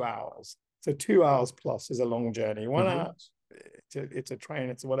over 2 hours. So 2 hours plus is a long journey. 1 hour, it's a train,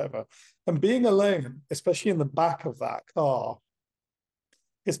 it's whatever. And being alone, especially in the back of that car,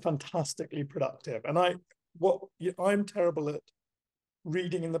 is fantastically productive. And I'm terrible at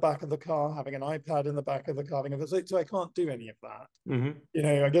reading in the back of the car, having an iPad in the back of the car, so I can't do any of that.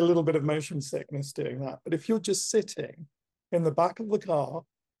 I get a little bit of motion sickness doing that. But if you're just sitting in the back of the car,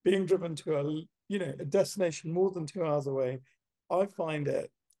 being driven to a destination more than 2 hours away, I find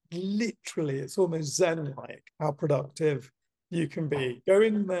it literally, it's almost Zen-like how productive you can be. Go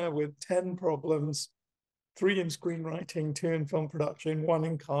in there with 10 problems, 3 in screenwriting, 2 in film production, 1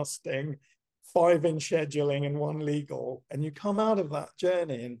 in casting, 5 in scheduling, and 1 legal, and you come out of that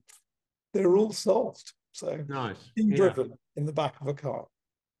journey and they're all solved. So nice. Being driven in the back of a car.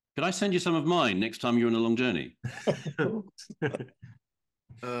 Can I send you some of mine next time you're on a long journey?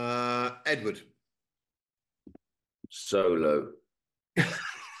 Edward. Solo.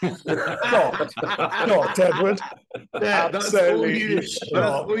 Not Edward. Yeah, Absolutely that's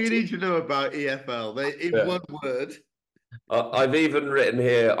all you need to know about EFL. In one word. I've even written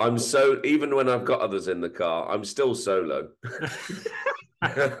here, even when I've got others in the car, I'm still solo.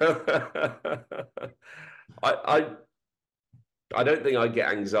 I don't think I get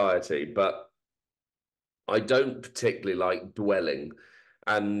anxiety, but I don't particularly like dwelling.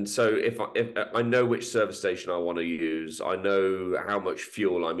 And so if I know which service station I want to use, I know how much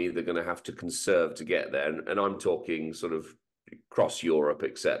fuel I'm either going to have to conserve to get there. And I'm talking sort of across Europe,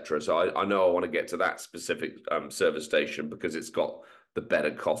 etc. So I know I want to get to that specific service station because it's got the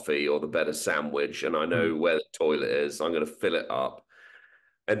better coffee or the better sandwich, and I know where the toilet is. I'm going to fill it up.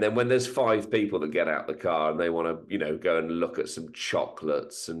 And then when there's 5 people that get out the car and they want to, go and look at some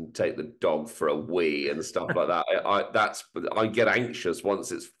chocolates and take the dog for a wee and stuff like that, I get anxious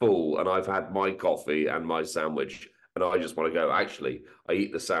once it's full and I've had my coffee and my sandwich and I just want to go. Actually, I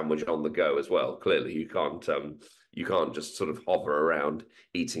eat the sandwich on the go as well. Clearly, you can't just sort of hover around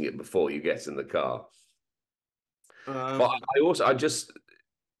eating it before you get in the car. But I guess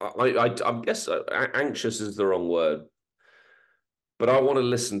anxious is the wrong word. But I want to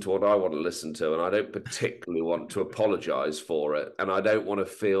listen to what I want to listen to, and I don't particularly want to apologize for it. And I don't want to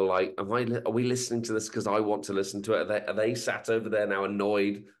feel like, are we listening to this because I want to listen to it? Are they sat over there now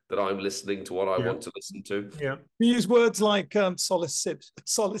annoyed that I'm listening to what I want to listen to? Yeah. We use words like Easy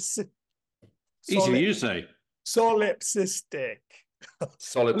you say. solipsistic.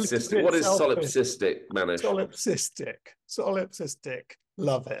 Solipsistic. What is solipsistic, Manish? Solipsistic.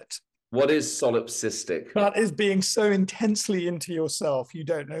 Love it. What is solipsistic? That is being so intensely into yourself, you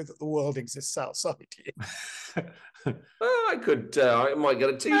don't know that the world exists outside you. I might get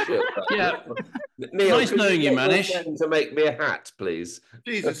a T-shirt. Yeah. Neil, nice knowing you, Manish. To make me a hat, please.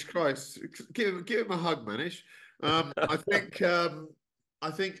 Jesus Christ! Give him a hug, Manish. I think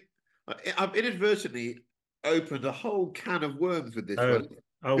I've inadvertently opened a whole can of worms with this one.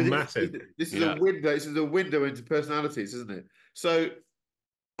 Oh, massive! This is a window. This is a window into personalities, isn't it? So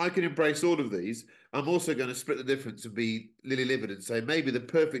I can embrace all of these. I'm also going to split the difference and be lily-livered and say maybe the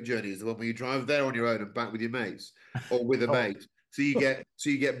perfect journey is the one where you drive there on your own and back with your mates or with a mate. So you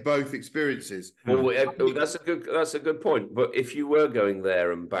get both experiences. Well, that's a good point. But if you were going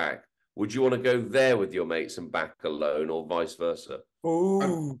there and back, would you want to go there with your mates and back alone, or vice versa?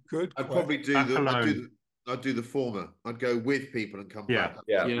 Oh, good. I'd probably I'd do the former. I'd go with people and come back.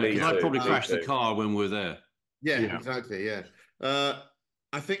 Yeah. Because I'd probably crash the car when we're there. Yeah, exactly. Yeah.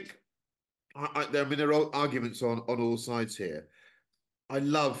 I think there are arguments on all sides here. I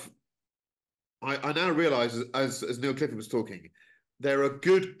now realise, as Neil Clifford was talking, there are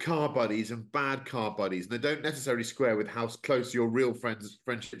good car buddies and bad car buddies, and they don't necessarily square with how close your real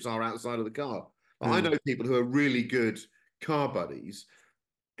friendships are outside of the car. I know people who are really good car buddies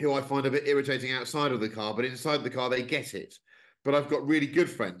who I find a bit irritating outside of the car, but inside the car they get it. But I've got really good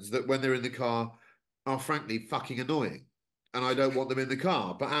friends that when they're in the car are frankly fucking annoying. And I don't want them in the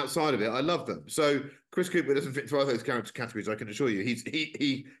car, but outside of it, I love them. So Chris Cooper doesn't fit into either of those categories. I can assure you,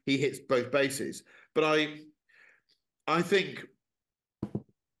 he hits both bases. But I think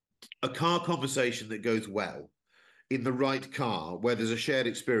a car conversation that goes well in the right car, where there's a shared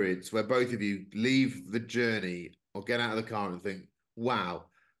experience, where both of you leave the journey or get out of the car and think, "Wow,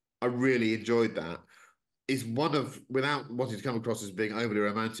 I really enjoyed that," is one of, without wanting to come across as being overly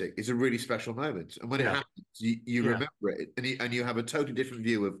romantic, is a really special moment. And when it happens, you remember it, and you have a totally different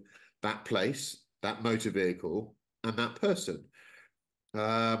view of that place, that motor vehicle, and that person.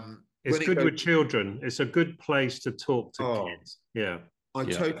 It's good with children. It's a good place to talk to kids. Yeah. I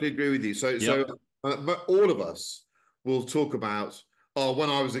totally agree with you. So all of us will talk about, when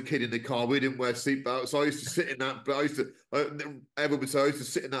I was a kid in the car, we didn't wear seatbelts. So I used to sit in that, but I used to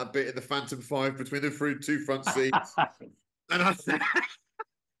sit in that bit in the Phantom 5 between the two front seats. and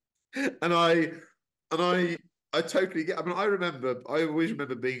I totally get, I always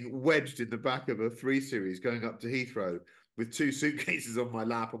remember being wedged in the back of a 3 Series going up to Heathrow with 2 suitcases on my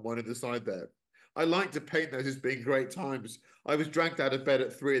lap and one in the side there. I like to paint those as being great times. I was dragged out of bed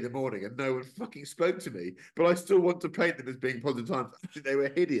at 3 in the morning and no one fucking spoke to me, but I still want to paint them as being positive times. Actually, they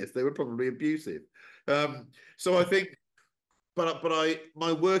were hideous. They were probably abusive. So I think,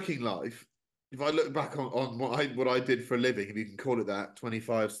 my working life, if I look back on what I did for a living, if you can call it that,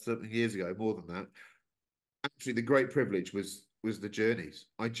 25 something years ago, more than that, actually the great privilege was the journeys.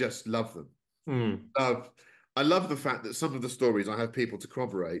 I just love them. I love the fact that some of the stories I have people to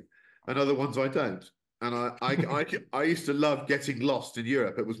corroborate, and other ones I don't. And I used to love getting lost in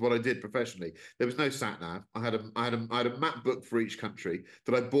Europe. It was what I did professionally. There was no sat nav. I had a map book for each country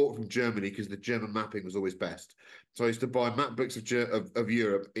that I bought from Germany because the German mapping was always best. So I used to buy map books of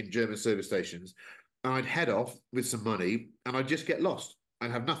Europe in German service stations, and I'd head off with some money, and I'd just get lost.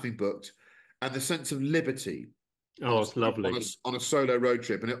 I'd have nothing booked, and the sense of liberty. Oh, it's lovely on a solo road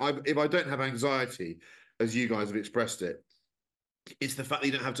trip. And if I don't have anxiety, as you guys have expressed it, it's the fact that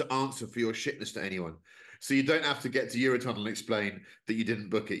you don't have to answer for your shitness to anyone. So you don't have to get to Eurotunnel and explain that you didn't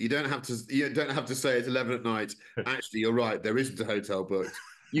book it. You don't have to say at 11 at night, actually, you're right, there isn't a hotel booked.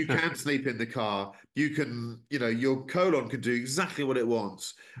 You can sleep in the car. You can, your colon can do exactly what it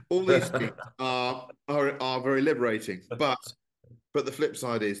wants. All these things are very liberating. But the flip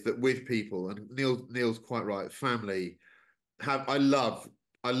side is that with people, and Neil's quite right, family I love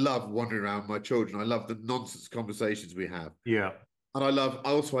wandering around with my children. I love the nonsense conversations we have. Yeah. And I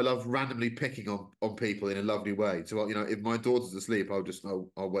love randomly picking on people in a lovely way. So if my daughter's asleep,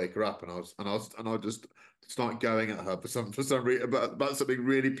 I'll wake her up and I'll just start going at her for some reason about something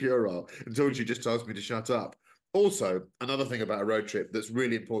really puerile until she just tells me to shut up. Also, another thing about a road trip that's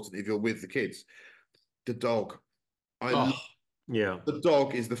really important if you're with the kids, the dog. Yeah. The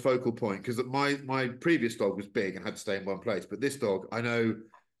dog is the focal point, because my previous dog was big and had to stay in one place. But this dog, I know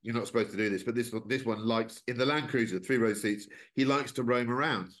you're not supposed to do this, but this one likes, in the Land Cruiser, 3-row seats, he likes to roam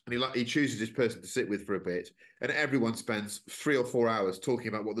around, and he chooses his person to sit with for a bit, and everyone spends 3 or 4 hours talking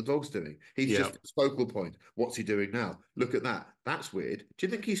about what the dog's doing. He's just the focal point. What's he doing now? Look at that. That's weird. Do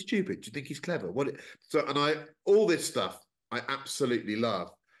you think he's stupid? Do you think he's clever? All this stuff I absolutely love.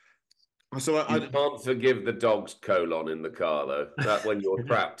 So I can't forgive the dog's colon in the car, though. That when you're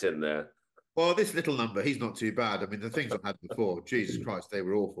trapped in there. Well, this little number, he's not too bad. I mean, the things I've had before, Jesus Christ, they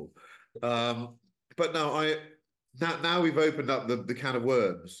were awful. But no, now we've opened up the can of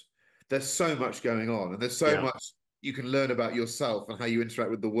worms. There's so much going on, and there's so much you can learn about yourself and how you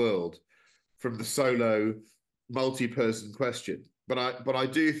interact with the world from the solo, multi-person question. But I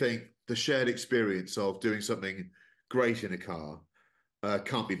do think the shared experience of doing something great in a car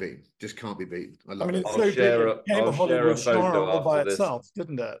can't be beaten. Just can't be beaten. I love it. It's so big, it became a Hollywood genre all by itself,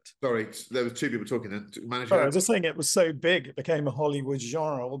 didn't it? Sorry, there were 2 people talking then. Sorry, I was just saying it was so big, it became a Hollywood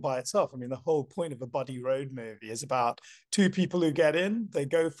genre all by itself. I mean, the whole point of a buddy road movie is about 2 people who get in, they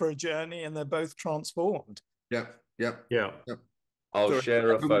go for a journey, and they're both transformed. Yeah. I'll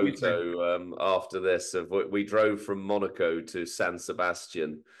share a photo after this of we drove from Monaco to San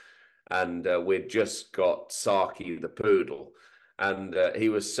Sebastian, and we'd just got Saki the poodle. And he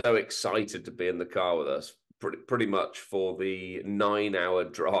was so excited to be in the car with us, pretty much for the 9-hour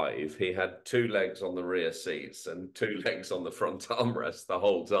drive. He had 2 legs on the rear seats and 2 legs on the front armrest the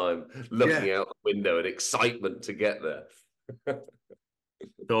whole time, looking out the window in excitement to get there.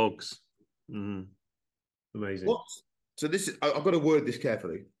 Dogs. Amazing. So this is, I've got to word this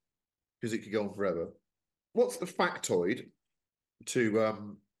carefully because it could go on forever. What's the factoid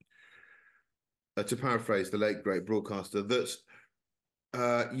to paraphrase the late great broadcaster that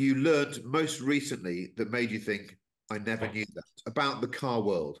you learned most recently that made you think, I never knew that, about the car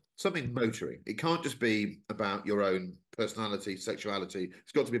world? Something motoring. It can't just be about your own personality, sexuality.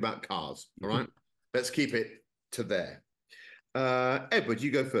 It's got to be about cars, all right? Let's keep it to there. Edward,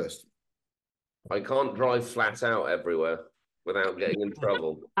 you go first. I can't drive flat out everywhere without getting in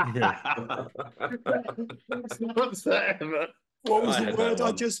trouble. What was the word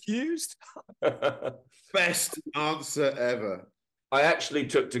I just used? Best answer ever. I actually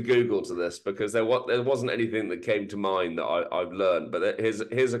took to Google to this because there wasn't anything that came to mind that I've learned. But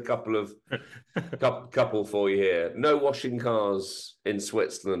here's a couple for you here. No washing cars in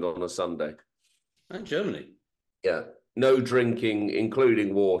Switzerland on a Sunday. And Germany. Yeah. No drinking,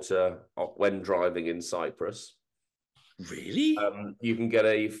 including water, when driving in Cyprus. Really? You can get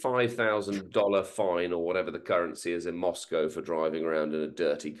a $5,000 fine or whatever the currency is in Moscow for driving around in a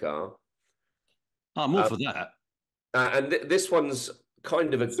dirty car. I'm all for that. And this one's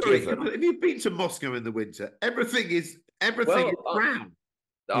kind of a given. Have you been to Moscow in the winter? Everything is brown.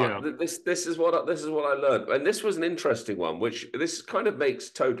 This is what I learned, and this was an interesting one, which this kind of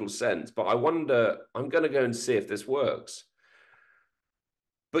makes total sense. But I wonder, I'm going to go and see if this works.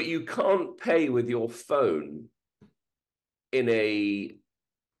 But you can't pay with your phone in a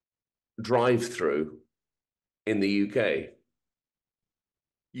drive-through in the UK.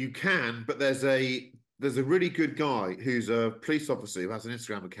 You can, but there's a really good guy who's a police officer who has an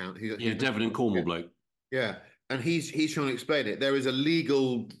Instagram account. Devon and Cornwall bloke. Yeah, and he's trying to explain it. There is a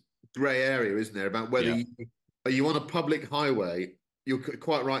legal grey area, isn't there, about whether are you on a public highway? You're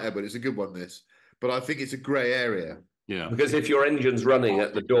quite right, Edward. It's a good one, this, but I think it's a grey area. Yeah. Because if your engine's running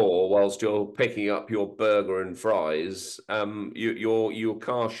at the door whilst you're picking up your burger and fries, your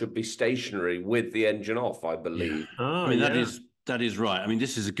car should be stationary with the engine off, I believe. Yeah. I mean, that is right. I mean,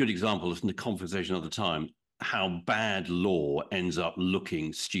 this is a good example in the conversation of the time, how bad law ends up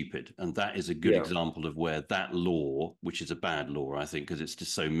looking stupid. And that is a good example of where that law, which is a bad law, I think, because it's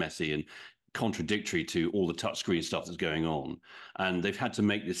just so messy and contradictory to all the touchscreen stuff that's going on. And they've had to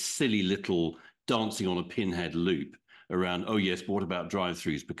make this silly little dancing on a pinhead loop around, oh yes, but what about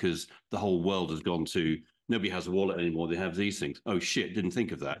drive-throughs? Because the whole world has gone to, nobody has a wallet anymore, they have these things. Oh shit, didn't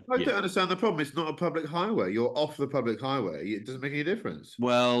think of that. I don't understand the problem. It's not a public highway. You're off the public highway. It doesn't make any difference.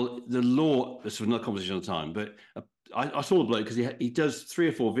 Well, the law, this was another conversation at the time, but I saw the bloke because he does 3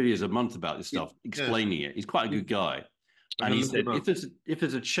 or 4 videos a month about this stuff, explaining it. He's quite a good guy. And he said, if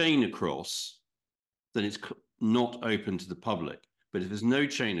there's a chain across, then it's not open to the public. But if there's no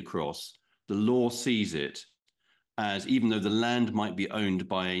chain across, the law sees it as, even though the land might be owned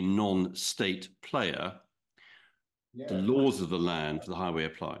by a non-state player, the laws of the land for the highway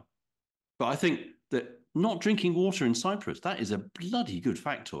apply. But I think that not drinking water in Cyprus, that is a bloody good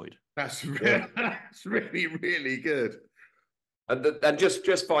factoid. That's really, really good. And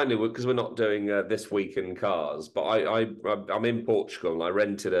just finally, because we're not doing this week in cars, but I'm in Portugal and I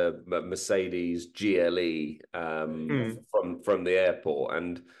rented a Mercedes GLE from the airport.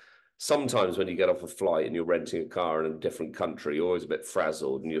 And sometimes when you get off a flight and you're renting a car in a different country, you're always a bit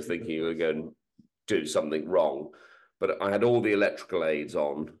frazzled and you're thinking you're going to do something wrong. But I had all the electrical aids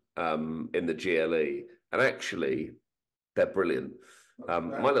on in the GLE, and actually they're brilliant.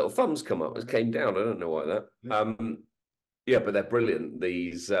 My little thumbs came down. I don't know why that. Yeah, but they're brilliant.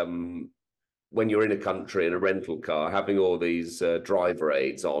 These when you're in a country in a rental car, having all these driver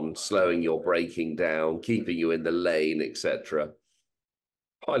aids on, slowing your braking down, keeping you in the lane, etc.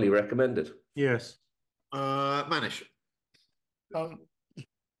 Highly recommended. Yes. Manish.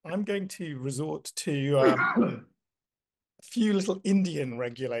 I'm going to resort to a few little Indian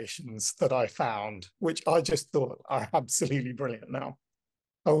regulations that I found, which I just thought are absolutely brilliant. Now,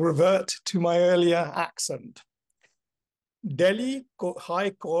 I'll revert to my earlier accent. Delhi High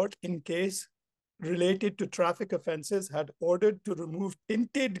Court, in case related to traffic offences, had ordered to remove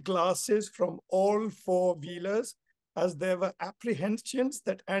tinted glasses from all 4-wheelers as there were apprehensions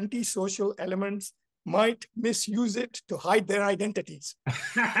that antisocial elements might misuse it to hide their identities.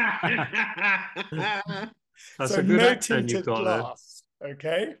 That's so a good no accent you've tinted got glass,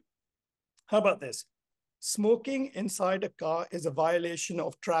 okay? How about this? Smoking inside a car is a violation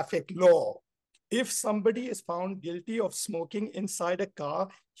of traffic law. If somebody is found guilty of smoking inside a car,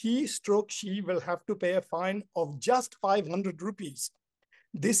 he/she will have to pay a fine of just 500 rupees.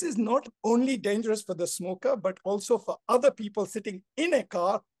 This is not only dangerous for the smoker, but also for other people sitting in a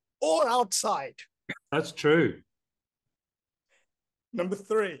car or outside. That's true. Number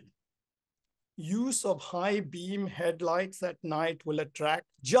 3, use of high beam headlights at night will attract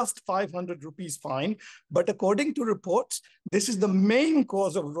just 500 rupees fine. But according to reports, this is the main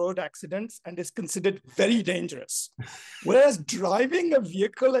cause of road accidents and is considered very dangerous. Whereas driving a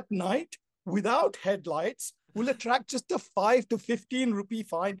vehicle at night without headlights will attract just a 5 to 15 rupee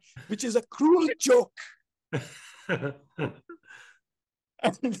fine, which is a cruel joke. And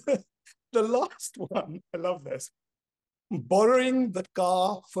the last one, I love this. Borrowing the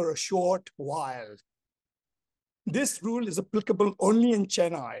car for a short while. This rule is applicable only in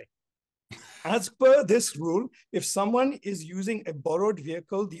Chennai. As per this rule, if someone is using a borrowed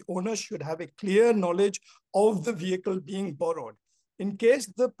vehicle, the owner should have a clear knowledge of the vehicle being borrowed. In case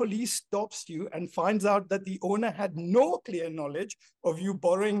the police stops you and finds out that the owner had no clear knowledge of you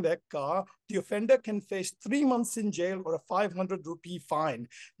borrowing their car, the offender can face 3 months in jail or a 500 rupee fine.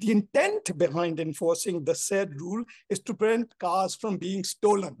 The intent behind enforcing the said rule is to prevent cars from being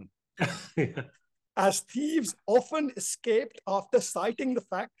stolen. As thieves often escaped after citing the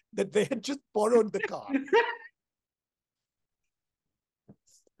fact that they had just borrowed the car.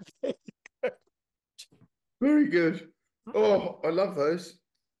 Very good. Oh, I love those.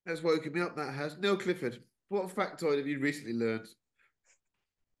 That's woken me up, that has. Neil Clifford, what factoid have you recently learned?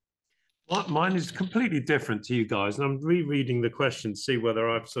 Mine is completely different to you guys, and I'm rereading the question to see whether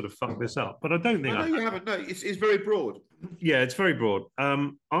I've sort of fucked this up, but I don't think I know you haven't. No, it's very broad. Yeah, it's very broad.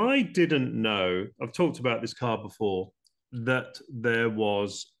 I didn't know, I've talked about this car before, that there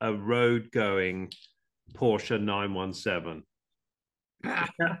was a road-going Porsche 917.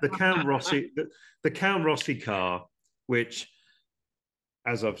 The Count Rossi car, which,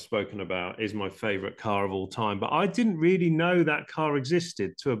 as I've spoken about, is my favorite car of all time. But I didn't really know that car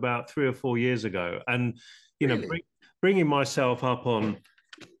existed to about 3 or 4 years ago. And, you know, bringing myself up on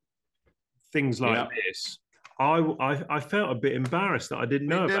things like this, I felt a bit embarrassed that I didn't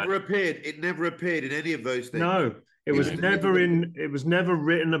know about it. It never appeared in any of those things. No, it was never in. It was never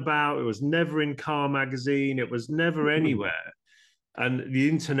written about. It was never in Car Magazine. It was never anywhere, and the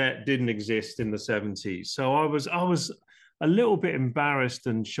internet didn't exist in the 70s. So I was a little bit embarrassed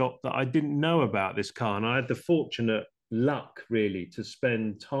and shocked that I didn't know about this car, and I had the fortunate luck really to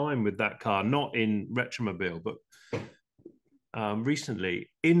spend time with that car, not in Retromobile, but recently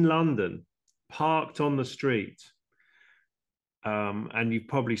in London, parked on the street. And you've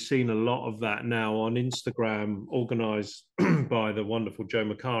probably seen a lot of that now on Instagram, organised by the wonderful Joe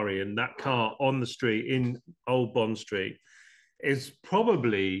Macari. And that car on the street in Old Bond Street is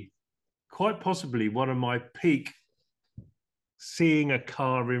probably, quite possibly, one of my peak seeing a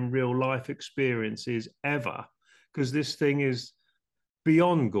car in real life experiences ever, because this thing is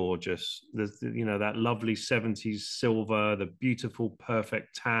beyond gorgeous. That lovely 70s silver, the beautiful,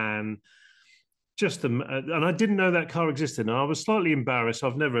 perfect tan. And I didn't know that car existed. And I was slightly embarrassed.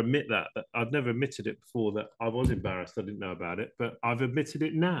 I've never admitted it before, that I was embarrassed I didn't know about it, but I've admitted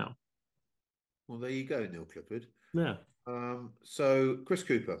it now. Well, there you go, Neil Clifford. Yeah. So Chris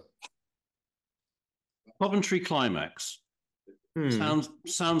Cooper. Coventry Climax.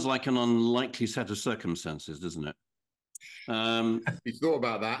 Sounds like an unlikely set of circumstances, doesn't it? He thought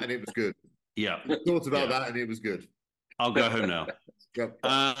about that and it was good. Yeah. He thought about that and it was good. I'll go home now.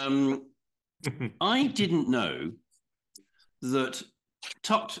 I didn't know that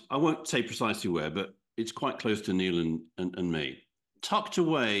tucked, I won't say precisely where, but it's quite close to Neil and me, tucked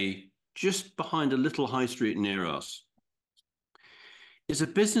away just behind a little high street near us is a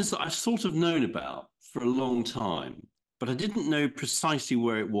business that I've sort of known about for a long time, but I didn't know precisely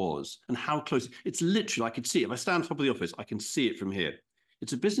where it was and how close. It's literally, I could see it. If I stand on top of the office, I can see it from here.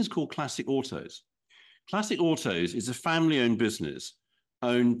 It's a business called Classic Autos. Classic Autos is a family-owned business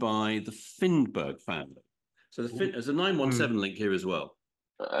owned by the Finberg family. So there's a 917 link here as well.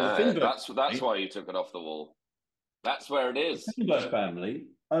 That's why you took it off the wall. That's where it is. The Finberg family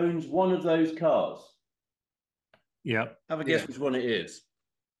owns one of those cars. Yeah. Have a guess which one it is.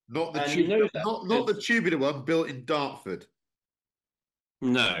 Not the tubular one built in Dartford.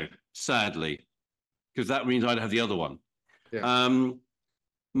 No, sadly, because that means I'd have the other one. Yeah.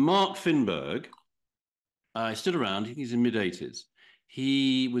 Mark Finberg, stood around. He's in mid-80s.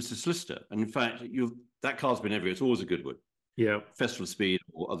 He was a solicitor, and in fact, that car's been everywhere. It's always a Goodwood. Yeah, Festival of Speed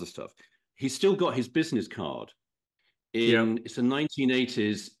or other stuff. He's still got his business card. It's a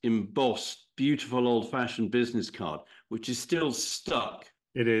 1980s embossed, beautiful, old-fashioned business card, which is still stuck.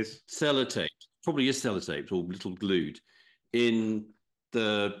 It is sellotaped, probably is sellotaped or little glued in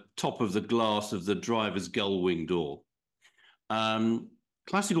the top of the glass of the driver's gull wing door.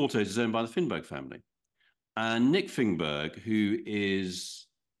 Classic Autos is owned by the Finberg family. And Nick Finberg, who is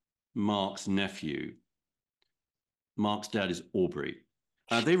Mark's nephew, Mark's dad is Aubrey.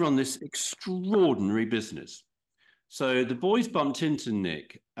 They run this extraordinary business. So the boys bumped into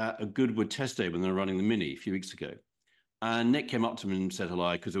Nick at a Goodwood test day when they were running the Mini a few weeks ago. And Nick came up to me and said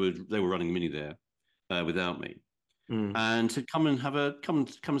hello, because they were running the Mini there without me. And said, come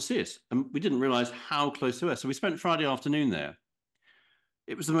and see us. And we didn't realize how close they were. So we spent Friday afternoon there.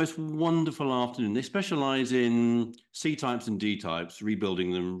 It was the most wonderful afternoon. They specialize in C-types and D-types,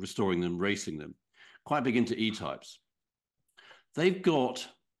 rebuilding them, restoring them, racing them. Quite big into E-types. There's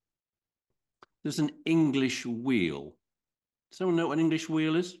an English wheel. Does anyone know what an English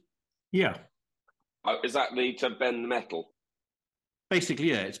wheel is? Yeah. Is that to bend the metal? Basically,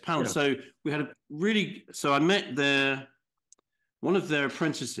 yeah, it's pound. Yeah. So we had I met one of their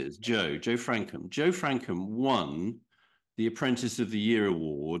apprentices, Joe Frankham. Joe Frankham won the Apprentice of the Year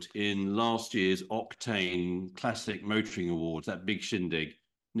award in last year's Octane Classic Motoring Awards, that big shindig.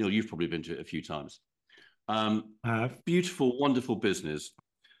 Neil, you've probably been to it a few times. Beautiful, wonderful business.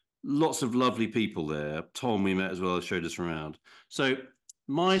 Lots of lovely people there. Tom we met as well, showed us around. So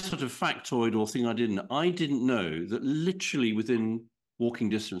my sort of factoid or thing I didn't know that literally within walking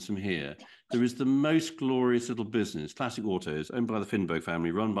distance from here, there is the most glorious little business, Classic Autos, owned by the Finberg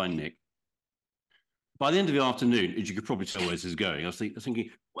family, run by Nick. By the end of the afternoon, as you could probably tell where this is going, I was thinking,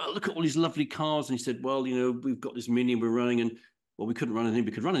 well, look at all these lovely cars. And he said, well, we've got this Mini and we're running, and well, we couldn't run anything.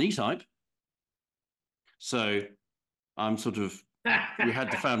 We could run an E-Type. So I'm we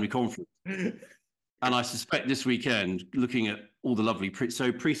had the family conference. And I suspect this weekend, looking at all the lovely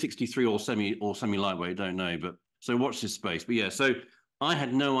pre-63 or semi-lightweight, don't know, but so watch this space. But yeah, so I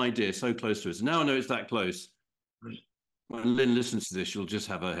had no idea, so close to us. Now I know it's that close. When Lynn listens to this, she'll just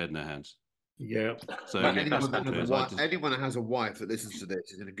have her head in her hands. Yeah. So anyone that has a wife that listens to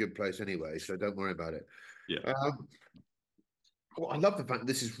this is in a good place anyway, so don't worry about it. Yeah. well, I love the fact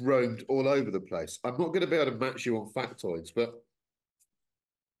this is roamed all over the place. I'm not going to be able to match you on factoids, but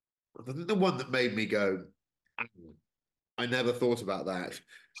the one that made me go, I never thought about that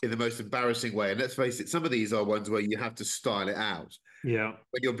in the most embarrassing way. And let's face it, some of these are ones where you have to style it out. Yeah.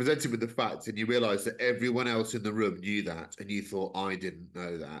 When you're presented with the facts and you realise that everyone else in the room knew that, and you thought, I didn't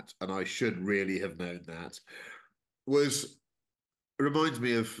know that, and I should really have known that, it reminds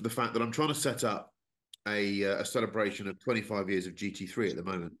me of the fact that I'm trying to set up a celebration of 25 years of GT3 at the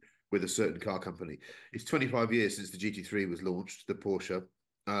moment with a certain car company. It's 25 years since the GT3 was launched, the Porsche.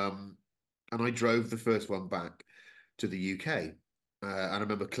 And I drove the first one back to the UK. And I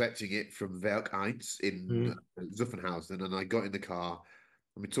remember collecting it from Werk 1 in Zuffenhausen. And I got in the car,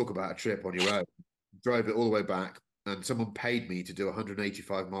 and we talk about a trip on your own, drove it all the way back. And someone paid me to do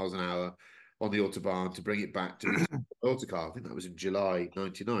 185 miles an hour on the Autobahn to bring it back to the Autocar. I think that was in July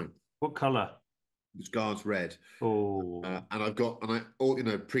 99. What colour? It was Guards red. Oh. And I've got, all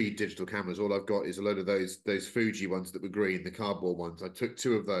pre-digital cameras, all I've got is a load of those Fuji ones that were green, the cardboard ones. I took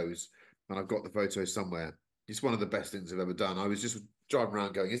 2 of those, and I've got the photos somewhere. It's one of the best things I've ever done. I was just driving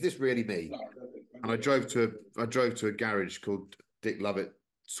around going, is this really me? And I drove to a garage called Dick Lovett,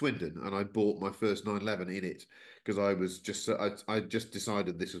 Swindon, and I bought my first 911 in it because I just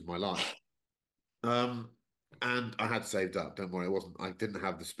decided this was my life. And I had saved up. Don't worry, I didn't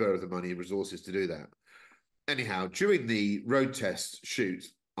have the spur of the money and resources to do that. Anyhow, during the road test shoot,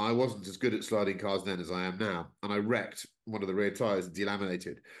 I wasn't as good at sliding cars then as I am now, and I wrecked one of the rear tires and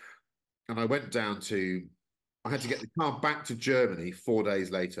delaminated. And I had to get the car back to Germany 4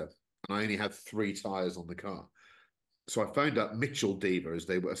 days later, and I only had 3 tires on the car. So I phoned up Mitchell Diva, as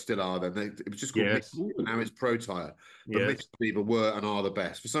they still are then. It was just called Mitchell, but now it's Pro Tyre. But Mitchell Diva were and are the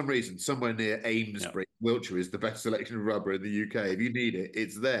best. For some reason, somewhere near Amesbury, Wiltshire is the best selection of rubber in the UK. If you need it,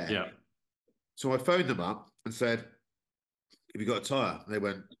 it's there. Yeah. So I phoned them up and said, have you got a tyre? And they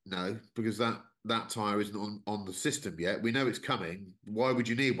went, no, because that tyre isn't on the system yet. We know it's coming. Why would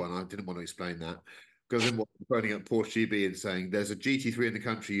you need one? I didn't want to explain that. Because then phoning up Porsche GB and saying, there's a GT3 in the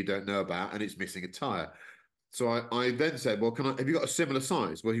country you don't know about and it's missing a tyre. So I then said, well, have you got a similar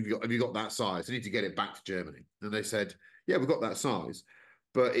size? Well, have you got that size? I need to get it back to Germany. And they said, yeah, we've got that size,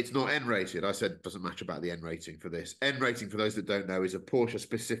 but it's not N rated. I said, doesn't matter about the N rating for this. N rating, for those that don't know, is a Porsche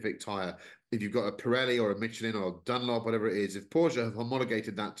specific tyre. If you've got a Pirelli or a Michelin or a Dunlop, whatever it is, if Porsche have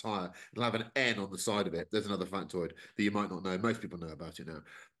homologated that tyre, it'll have an N on the side of it. There's another factoid that you might not know. Most people know about it now.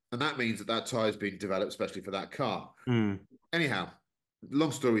 And that means that tyre is being developed especially for that car. Anyhow,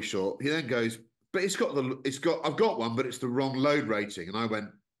 long story short, he then goes, but I've got one, but it's the wrong load rating. And I went,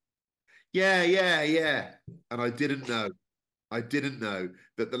 yeah. And I didn't know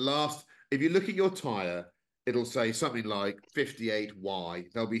that if you look at your tyre, it'll say something like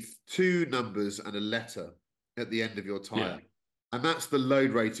 58Y. There'll be 2 numbers and a letter at the end of your tyre. Yeah. And that's the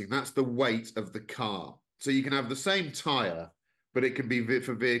load rating. That's the weight of the car. So you can have the same tyre, but it can be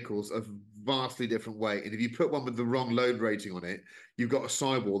for vehicles of vastly different weight. And if you put one with the wrong load rating on it, you've got a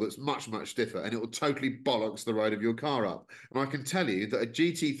sidewall that's much, much stiffer, and it will totally bollocks the ride of your car up. And I can tell you that a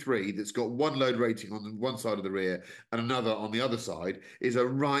GT3 that's got one load rating on one side of the rear and another on the other side is a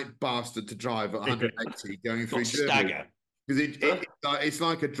right bastard to drive at 180 going through Germany. Because it's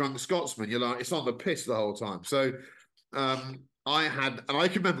like a drunk Scotsman. You're like, it's on the piss the whole time. So I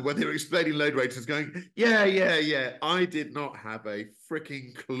can remember when they were explaining load ratings going, yeah. I did not have a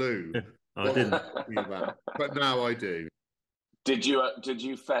freaking clue. I didn't. But now I do. Did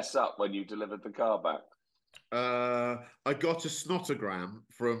you fess up when you delivered the car back? I got a snotogram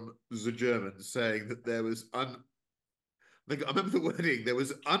from the Germans saying that there was I remember the wording. There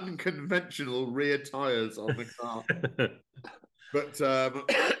was unconventional rear tires on the car. But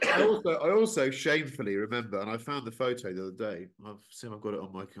I also shamefully remember, and I found the photo the other day. I've got it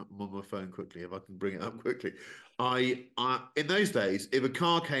on my phone quickly. If I can bring it up quickly, I in those days, if a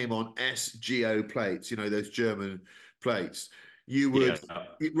car came on SGO plates, those German plates, you would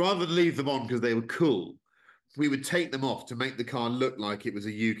rather than leave them on because they were cool. We would take them off to make the car look like it was a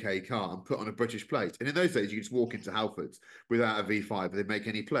UK car and put on a British plate. And in those days, you could just walk into Halfords without a V5. They'd make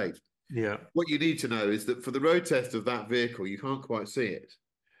any plate. Yeah. What you need to know is that for the road test of that vehicle, you can't quite see it.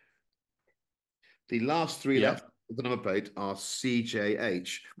 The last 3 letters of the number plate are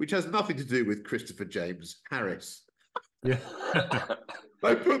CJH, which has nothing to do with Christopher James Harris. Yeah.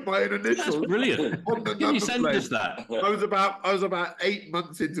 I put my own initials. That's brilliant. On the Can you send plate. us that? I was about 8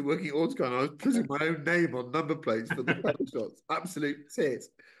 months into working at Autocar, and I was putting my own name on number plates for the pedal shots. Absolute tit.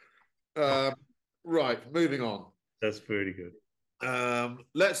 Right, moving on. That's pretty good.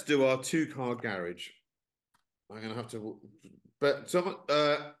 Let's do our 2-car garage. I'm going to have to... But someone,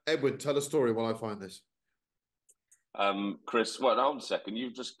 Edward, tell a story while I find this. Chris, hold on a second.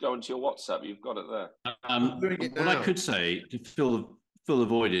 You just go into your WhatsApp. You've got it there. What I could say to fill the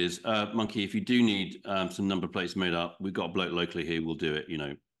void is, Monkey, if you do need some number plates made up, we've got a bloke locally here. We'll do it.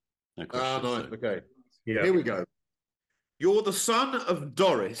 No question. Nice. So. Okay. Yeah. Here we go. You're the son of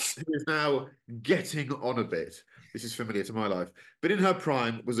Doris, who is now getting on a bit. This is familiar to my life. But in her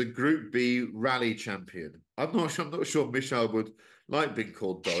prime, was a Group B rally champion. I'm not sure Michelle would like being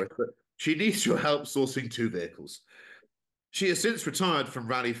called Doris, but she needs your help sourcing 2 vehicles. She has since retired from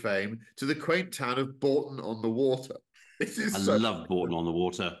rally fame to the quaint town of Bourton-on-the-Water. I love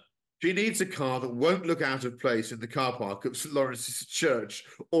Bourton-on-the-Water. She needs a car that won't look out of place in the car park at St. Lawrence's Church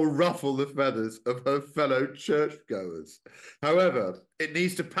or ruffle the feathers of her fellow churchgoers. However, it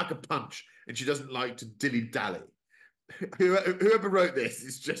needs to pack a punch, and she doesn't like to dilly-dally. Whoever wrote this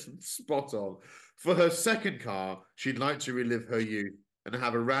is just spot on. For her second car, she'd like to relive her youth and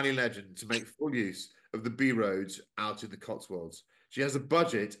have a rally legend to make full use of the B roads out in the Cotswolds. She has a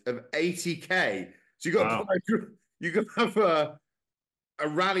budget of 80k. So you can have a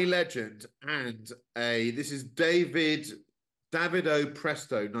rally legend and this is Davido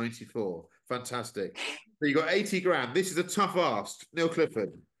Presto 94. Fantastic. So you got 80 grand. This is a tough ask. Neil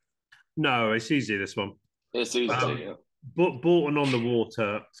Clifford. No, it's easy, this one. It's easy, yeah. But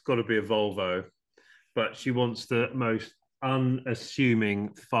Bourton-on-the-Water, it's got to be a Volvo, but she wants the most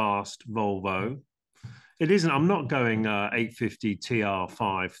unassuming fast Volvo. It isn't. I'm not going 850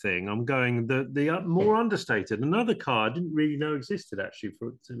 TR5 thing. I'm going the more understated. Another car I didn't really know existed actually for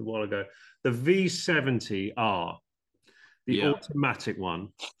a while ago. The V70R, the automatic one.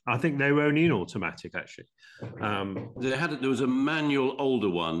 I think they were only in automatic actually. There was a manual older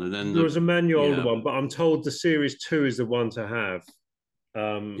one, and then there was a manual older one. But I'm told the Series 2 is the one to have.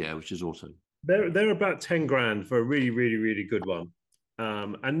 Which is auto. They're about 10 grand for a really, really, really good one.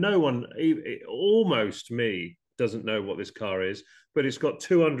 And no one, almost me, doesn't know what this car is, but it's got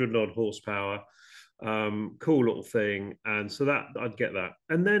 200 odd horsepower, cool little thing, and so that I'd get that.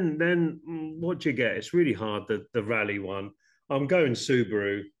 And then what do you get? It's really hard. The rally one. I'm going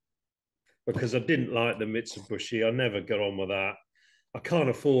Subaru because I didn't like the Mitsubishi. I never got on with that. I can't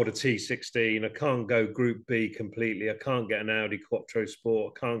afford a T16. I can't go Group B completely. I can't get an Audi Quattro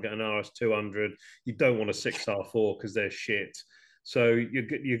Sport. I can't get an RS 200. You don't want a 6R4 because they're shit. So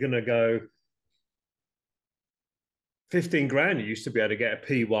you're going to go 15 grand. You used to be able to get a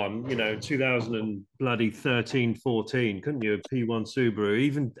P1, 2013, 14, couldn't you? A P1 Subaru,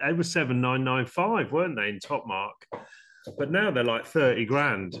 even they were 7,995, weren't they, in top mark? But now they're like 30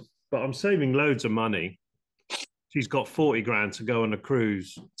 grand. But I'm saving loads of money. She's got 40 grand to go on a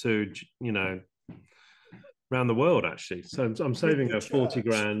cruise to, around the world, actually. So I'm saving her 40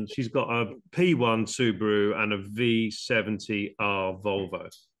 grand. She's got a P1 Subaru and a V70R Volvo.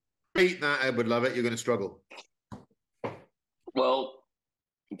 Beat that, Edward Lovett. You're going to struggle. Well,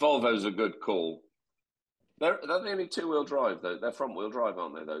 Volvo's a good call. They're only 2-wheel drive, though. They're front-wheel drive,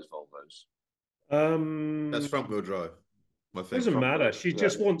 aren't they, those Volvos? That's front-wheel drive. Doesn't matter. She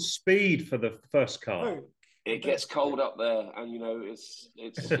just wants speed for the first car. Oh. It gets cold up there, and it's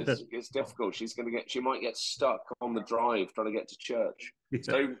difficult. She might get stuck on the drive trying to get to church. Yeah.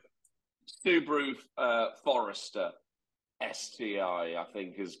 So Subaru Forester STI, I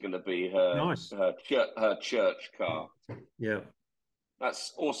think, is going to be her church car. Yeah,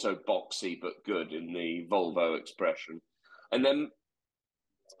 that's also boxy but good in the Volvo expression. And then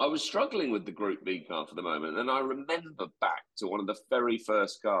I was struggling with the Group B car for the moment, and I remember back to one of the very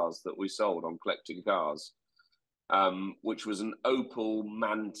first cars that we sold on Collecting Cars. Which was an Opel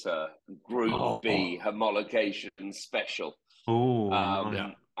Manta Group B homologation special.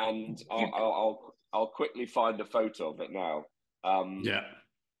 Yeah. And I'll quickly find a photo of it now.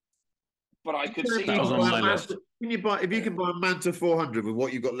 But I could see that was on my list. If you can buy a Manta 400 with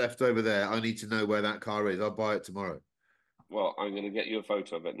what you've got left over there, I need to know where that car is. I'll buy it tomorrow. Well, I'm going to get you a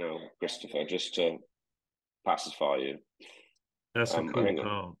photo of it now, Christopher, just to pacify you. That's a cool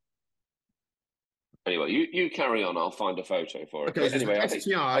car. Anyway, you carry on. I'll find a photo for it. Okay, so anyway, I think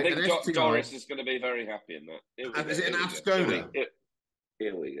Doris STI. is going to be very happy in that. Is it an Ascona?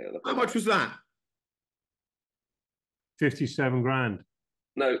 Here we go. How much was that? 57 grand.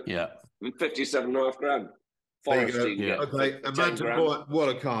 No. Yeah. 57.5 grand. There you go. Okay, a Manta, what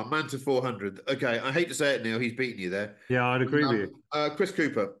a car. Manta 400. Okay, I hate to say it, Neil. He's beating you there. Yeah, I'd agree with you. Chris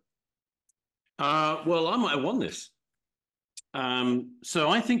Cooper. Well, I might have won this. So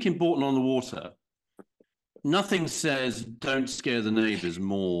I think in Bourton-on-the-Water, nothing says don't scare the neighbours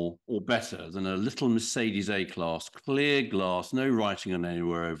more or better than a little Mercedes A-Class, clear glass, no writing on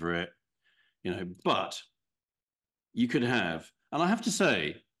anywhere over it, but you could have, and I have to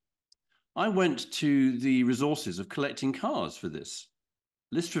say, I went to the resources of collecting cars for this.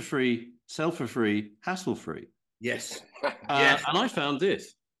 List for free, sell for free, hassle free. Yes. Yes. And I found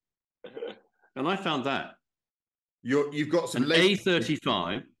this. And I found that. You've got some an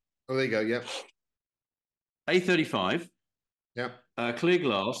A35. Oh, there you go. Yep. A35. Yep. Clear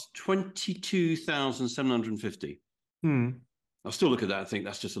glass, 22,750. I'll still look at that and think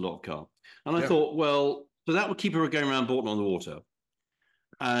that's just a lot of car. And I thought, well, so that would keep her going around Bourton on the Water.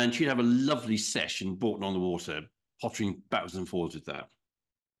 And she'd have a lovely session, Bourton on the Water, pottering backwards and forwards with that.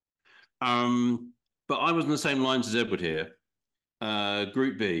 But I was in the same lines as Edward here,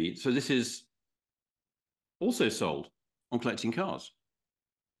 Group B. So this is also sold on Collecting Cars.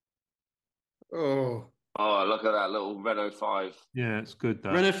 Oh, look at that little Renault 5. Yeah, it's good.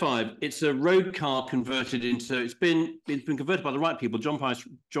 That. Renault 5. It's a road car converted into. It's been converted by the right people. John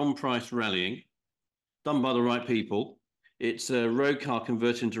Price rallying, done by the right people. It's a road car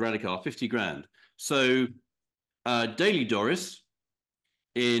converted into rally car, 50 grand. So Daily Doris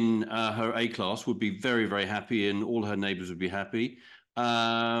in her A class would be very, very happy, and all her neighbours would be happy.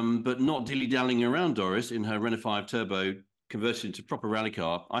 But not dilly-dallying around Doris in her Renault 5 Turbo converted into proper rally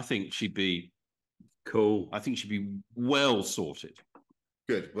car. I think she'd be cool. I think she'd be well sorted.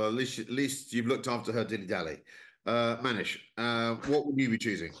 Good. Well, at least you've looked after her dilly-dally. Manish, what would you be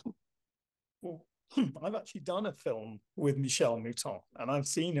choosing? Well, I've actually done a film with Michelle Mouton, and I've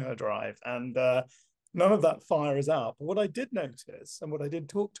seen her drive, and none of that fire is out. But what I did notice, and what I did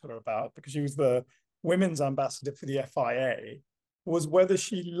talk to her about, because she was the women's ambassador for the FIA, was whether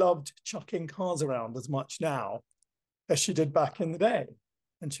she loved chucking cars around as much now as she did back in the day.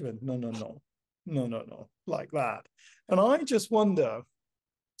 And she went, no, like that. And I just wonder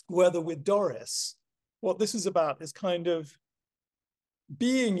whether with Doris, what this is about is kind of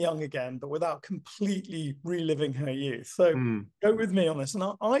being young again, but without completely reliving her youth. So go with me on this. And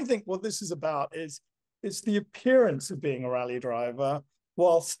I think what this is about is it's the appearance of being a rally driver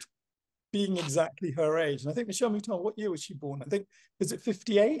whilst being exactly her age. And I think Michelle Mouton, what year was she born? I think, is it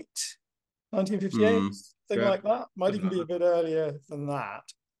 58? 1958? Something like that. Might even be a bit earlier than that.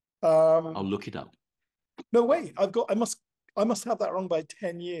 I'll look it up. No, wait, I must have that wrong by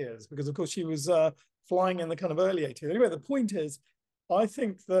 10 years, because of course she was flying in the kind of early 80s. Anyway, the point is, I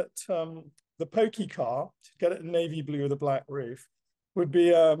think that the pokey car, to get it in navy blue with a black roof, would be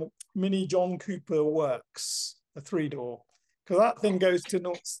a Mini John Cooper Works, a 3-door. Because that thing goes to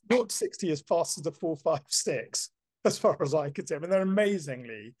 0 to 60 as fast as a 456, as far as I could say. I mean, they're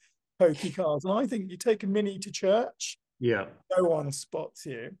amazingly pokey cars. And I think you take a Mini to church, no one spots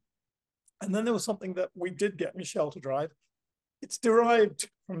you. And then there was something that we did get Michelle to drive. It's derived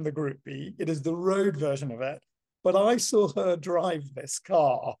from the Group B. It is the road version of it. But I saw her drive this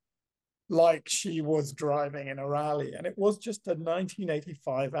car like she was driving in a rally. And it was just a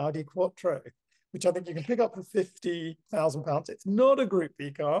 1985 Audi Quattro, which I think you can pick up for £50,000. It's not a Group B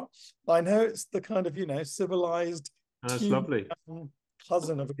car. I know it's the kind of, civilized that's lovely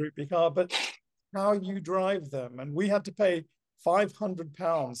cousin of a Group B car, but how you drive them. And we had to pay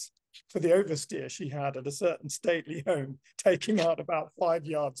 £500 for the oversteer she had at a certain stately home, taking out about 5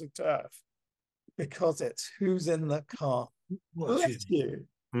 yards of turf, because it's who's in the car. Bless you.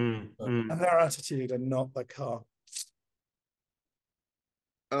 And their attitude and not the car.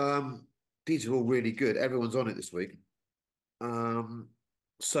 These are all really good. Everyone's on it this week.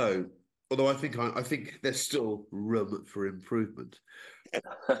 So, although I think there's still room for improvement.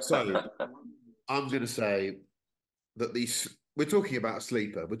 So, I'm going to say that we're talking about a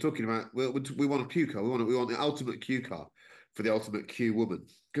sleeper. We're talking about we want a Q car. We want the ultimate Q car for the ultimate Q woman.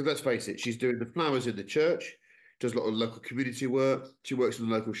 Because let's face it, she's doing the flowers in the church, does a lot of local community work. She works in a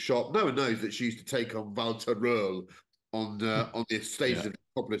local shop. No one knows that she used to take on Walter Röhrl on the stages of the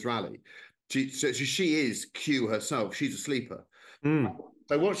Populist Rally. So she is Q herself. She's a sleeper.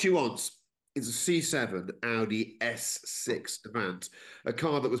 So what she wants is a C7 Audi S6 Avant, a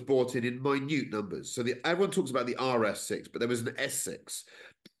car that was bought in minute numbers. So everyone talks about the RS6, but there was an S6.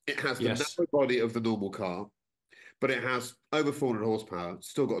 It has the narrow body of the normal car, but it has over 400 horsepower,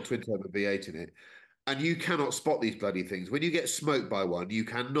 still got a twin-turbo V8 in it. And you cannot spot these bloody things. When you get smoked by one, you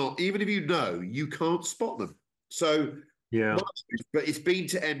cannot, even if you know, you can't spot them. So, but it's been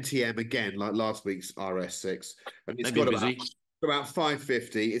to MTM again, like last week's RS6. And it's got about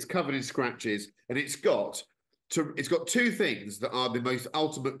 550. It's covered in scratches, and it's got 2 things that are the most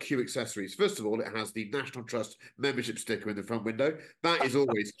ultimate Q accessories. First of all, it has the National Trust membership sticker in the front window. That is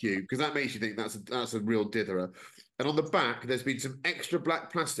always Q, because that makes you think that's a real ditherer. And on the back, there's been some extra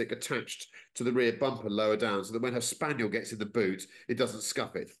black plastic attached to the rear bumper lower down, so that when her spaniel gets in the boot, it doesn't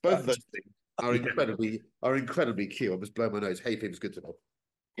scuff it. Both of those things are incredibly Q. I just blow my nose. Hay fever's good to know.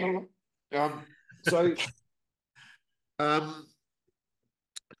 So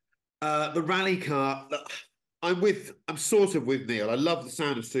the rally car, I'm sort of with Neil. I love the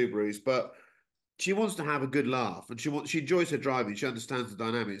sound of Subarus, but she wants to have a good laugh, and she enjoys her driving. She understands the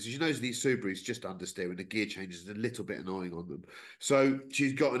dynamics. She knows these Subarus just understeer, and the gear changes are a little bit annoying on them. So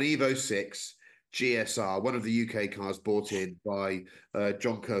she's got an Evo 6 GSR, one of the UK cars bought in by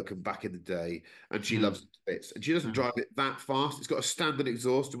John Kirkham back in the day, and she loves it to bits. And she doesn't drive it that fast. It's got a standard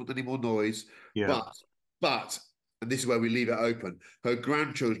exhaust. Don't want any more noise. Yeah. But and this is where we leave it open. Her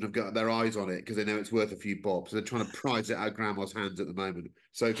grandchildren have got their eyes on it because they know it's worth a few bob. So they're trying to prize it out of grandma's hands at the moment.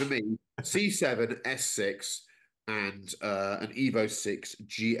 So for me, C7, S6, and an Evo 6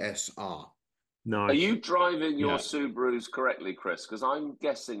 GSR. Nice. Are you driving your Subarus correctly, Chris? Because I'm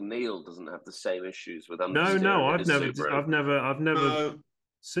guessing Neil doesn't have the same issues with understeering. No, in I've his never Subaru.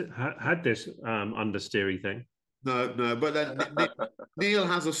 had this understeery thing. No, but then Neil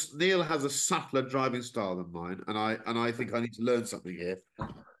has a subtler driving style than mine, and I think I need to learn something here.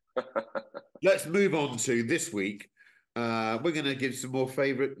 Let's move on to this week. We're going to give some more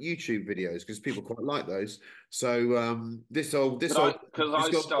favourite YouTube videos because people quite like those. So I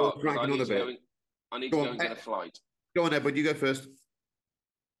need to go and get a flight. Go on, Edward. You go first.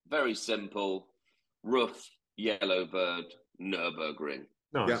 Very simple. Roof, Yellowbird, Nürburgring.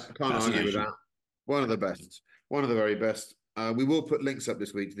 Nice. Yeah, can't argue with that. One of the best. One of the very best. We will put links up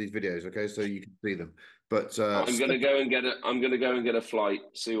this week to these videos, okay, so you can see them. But I'm going to go and get a flight.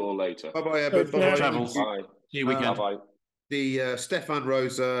 See you all later. Bye bye, Edward. Bye bye. Travels. Bye. See you weekend. Bye. The Stefan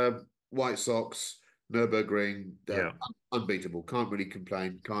Rosa White Sox Nürburgring, unbeatable. Can't really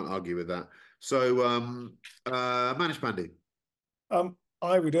complain. Can't argue with that. So, Manish Pandey.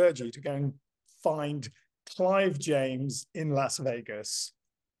 I would urge you to go and find Clive James in Las Vegas.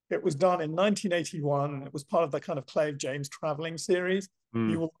 It was done in 1981. It was part of the kind of Clive James traveling series.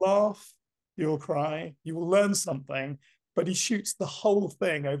 You will laugh, you'll cry, you will learn something, but he shoots the whole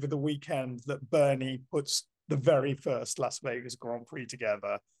thing over the weekend that Bernie puts the very first Las Vegas Grand Prix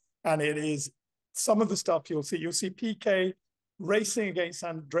together. And it is some of the stuff you'll see. You'll see PK racing against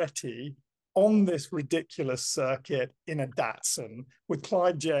Andretti on this ridiculous circuit in a Datsun with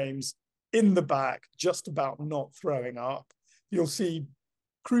Clive James in the back, just about not throwing up. You'll see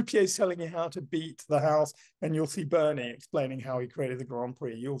croupiers telling you how to beat the house, and you'll see Bernie explaining how he created the Grand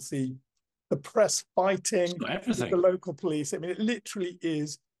Prix. You'll see the press fighting with the local police. I mean, it literally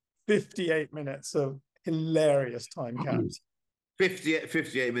is 58 minutes of hilarious time caps.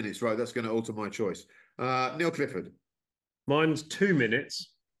 58 minutes, right? That's going to alter my choice. Neil Clifford. Mine's 2 minutes.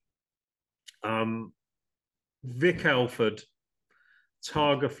 Vic Elford,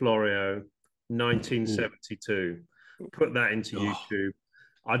 Targa Florio, 1972. Put that into YouTube.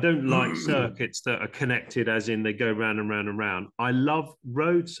 I don't like circuits that are connected, as in they go round and round and round. I love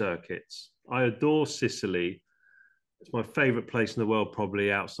road circuits. I adore Sicily. It's my favourite place in the world,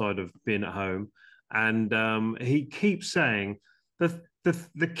 probably outside of being at home. And he keeps saying the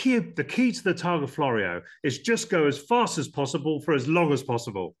key to the Targa Florio is just go as fast as possible for as long as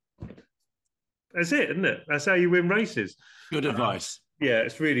possible. That's it, isn't it? That's how you win races. Good advice. Yeah,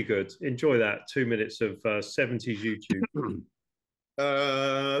 it's really good. Enjoy that 2 minutes of 70s YouTube.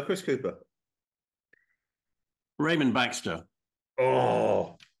 Chris Cooper. Raymond Baxter.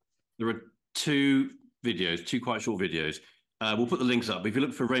 Oh. There are two quite short videos. We'll put the links up. If you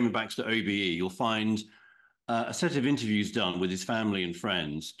look for Raymond Baxter OBE, you'll find a set of interviews done with his family and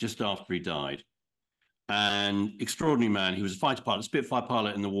friends just after he died. And extraordinary man. He was a fighter pilot, Spitfire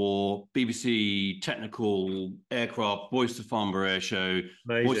pilot in the war, BBC technical aircraft, Voice of Farnborough Air Show,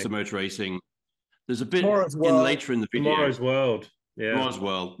 Amazing. Voice of Motor Racing. There's a bit later in the video. Tomorrow's World. Yeah. Tomorrow's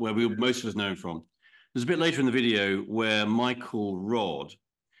World, where most of us know him from. There's a bit later in the video where Michael Rodd,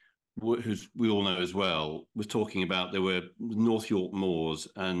 who we all know as well, was talking about there were North York moors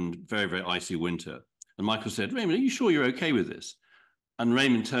and very, very icy winter. And Michael said, Raymond, are you sure you're okay with this? And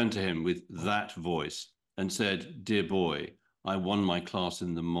Raymond turned to him with that voice and said, dear boy, I won my class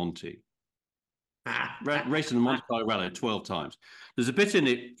in the Monty. Raced in the Monte Carlo Rally 12 times. There's a bit in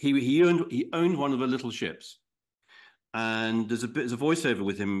it, he owned one of the little ships. And there's a voiceover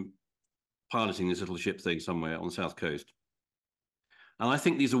with him piloting this little ship thing somewhere on the south coast. And I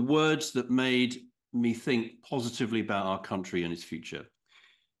think these are words that made me think positively about our country and its future.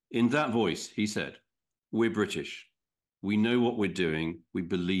 In that voice, he said, we're British. We know what we're doing. We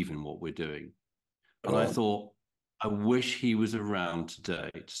believe in what we're doing. And I thought, I wish he was around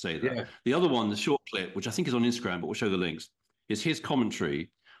today to say that. Yeah. The other one, the short clip, which I think is on Instagram, but we'll show the links, is his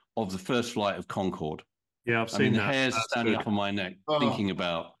commentary of the first flight of Concorde. Yeah, I've seen that. The hairs standing up on my neck, thinking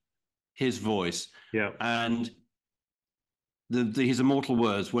about his voice. Yeah. And his immortal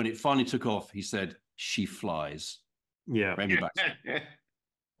words, when it finally took off, he said, "She flies." Yeah. Bring me back.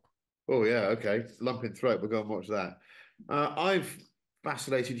 Oh yeah, okay. Lumping throat. We'll go and watch that. I've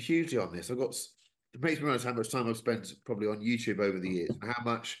vacillated hugely on this. It makes me realize how much time I've spent probably on YouTube over the years, and how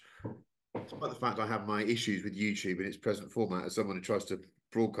much, despite the fact I have my issues with YouTube in its present format, as someone who tries to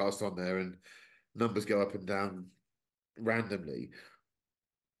broadcast on there and numbers go up and down randomly.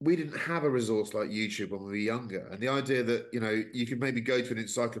 We didn't have a resource like YouTube when we were younger, and the idea that you could maybe go to an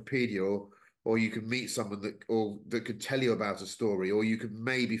encyclopedia, or you could meet someone that could tell you about a story, or you could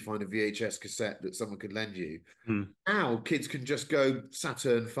maybe find a VHS cassette that someone could lend you. Now kids can just go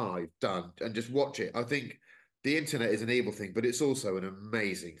Saturn 5, done, and just watch it. I think the internet is an evil thing, but it's also an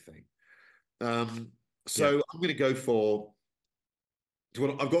amazing thing. I'm going to go for.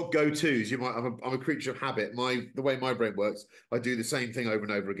 I've got go-tos. I'm a creature of habit. The way my brain works, I do the same thing over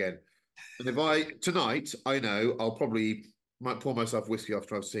and over again. And tonight, I know I'll probably might pour myself whiskey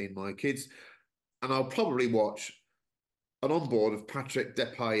after I've seen my kids, and I'll probably watch an onboard of Patrick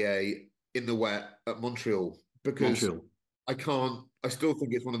Depailler in the wet at Montreal, because I still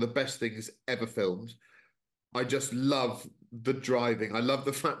think it's one of the best things ever filmed. I just love the driving. I love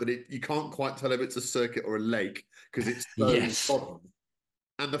the fact that you can't quite tell if it's a circuit or a lake, because it's so modern.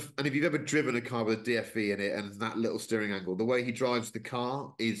 And if you've ever driven a car with a DFV in it and that little steering angle, the way he drives the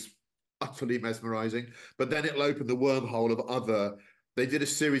car is utterly mesmerizing. But then it'll open the wormhole of other. They did a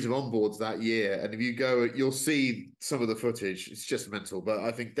series of onboards that year, and if you go, you'll see some of the footage. It's just mental. But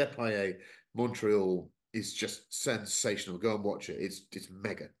I think Depailler Montreal is just sensational. Go and watch it. It's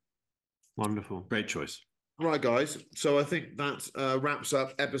mega. Wonderful. Great choice. Right, guys. So I think that wraps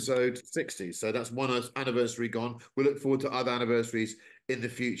up episode 60. So that's one anniversary gone. We look forward to other anniversaries in the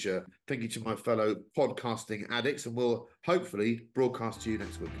future. Thank you to my fellow podcasting addicts, and we'll hopefully broadcast to you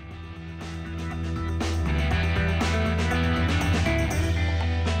next week.